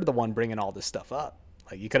 you're the one bringing all this stuff up.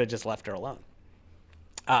 Like, you could have just left her alone.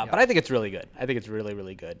 But I think it's really good. I think it's really,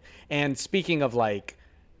 really good. And speaking of, like,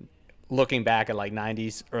 looking back at like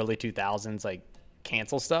 90s, early 2000s, like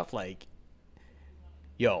cancel stuff, like,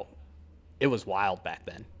 yo, it was wild back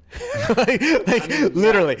then.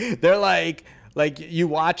 Literally, they're like you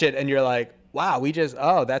watch it and you're like, wow,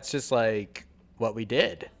 that's just like what we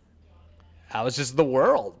did. That was just the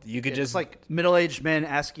world. You could just like middle-aged men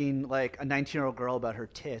asking like a 19-year-old girl about her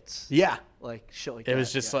tits. Yeah, like shit like that. It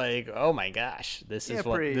was just like, oh my gosh, this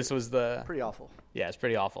was pretty awful. Yeah, it's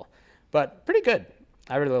pretty awful, but pretty good.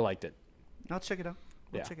 I really liked it. I'll check it out.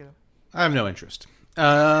 Check it out. I have no interest.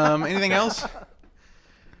 Anything else?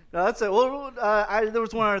 No, that's it. Well, there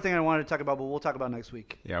was one other thing I wanted to talk about, but we'll talk about next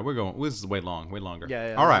week. Yeah, we're going. This is way longer.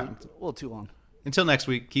 Yeah. All right. A little too long. Until next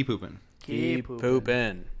week, keep pooping. Keep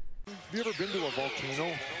pooping. Have you ever been to a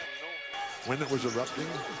volcano when it was erupting?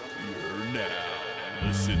 You're now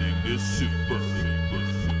listening to Super.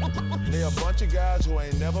 They're a bunch of guys who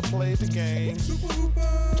ain't never played the game. Super Hooper,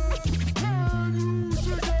 can you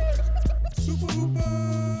dig it? Super Hooper.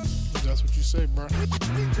 That's what you say, bro.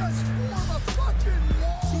 We just form a fucking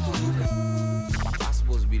wall. Super Hooper. I'm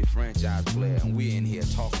supposed to be the franchise player, and we're in here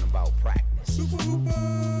talking about practice. Super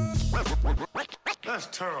Hooper. That's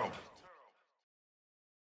terrible.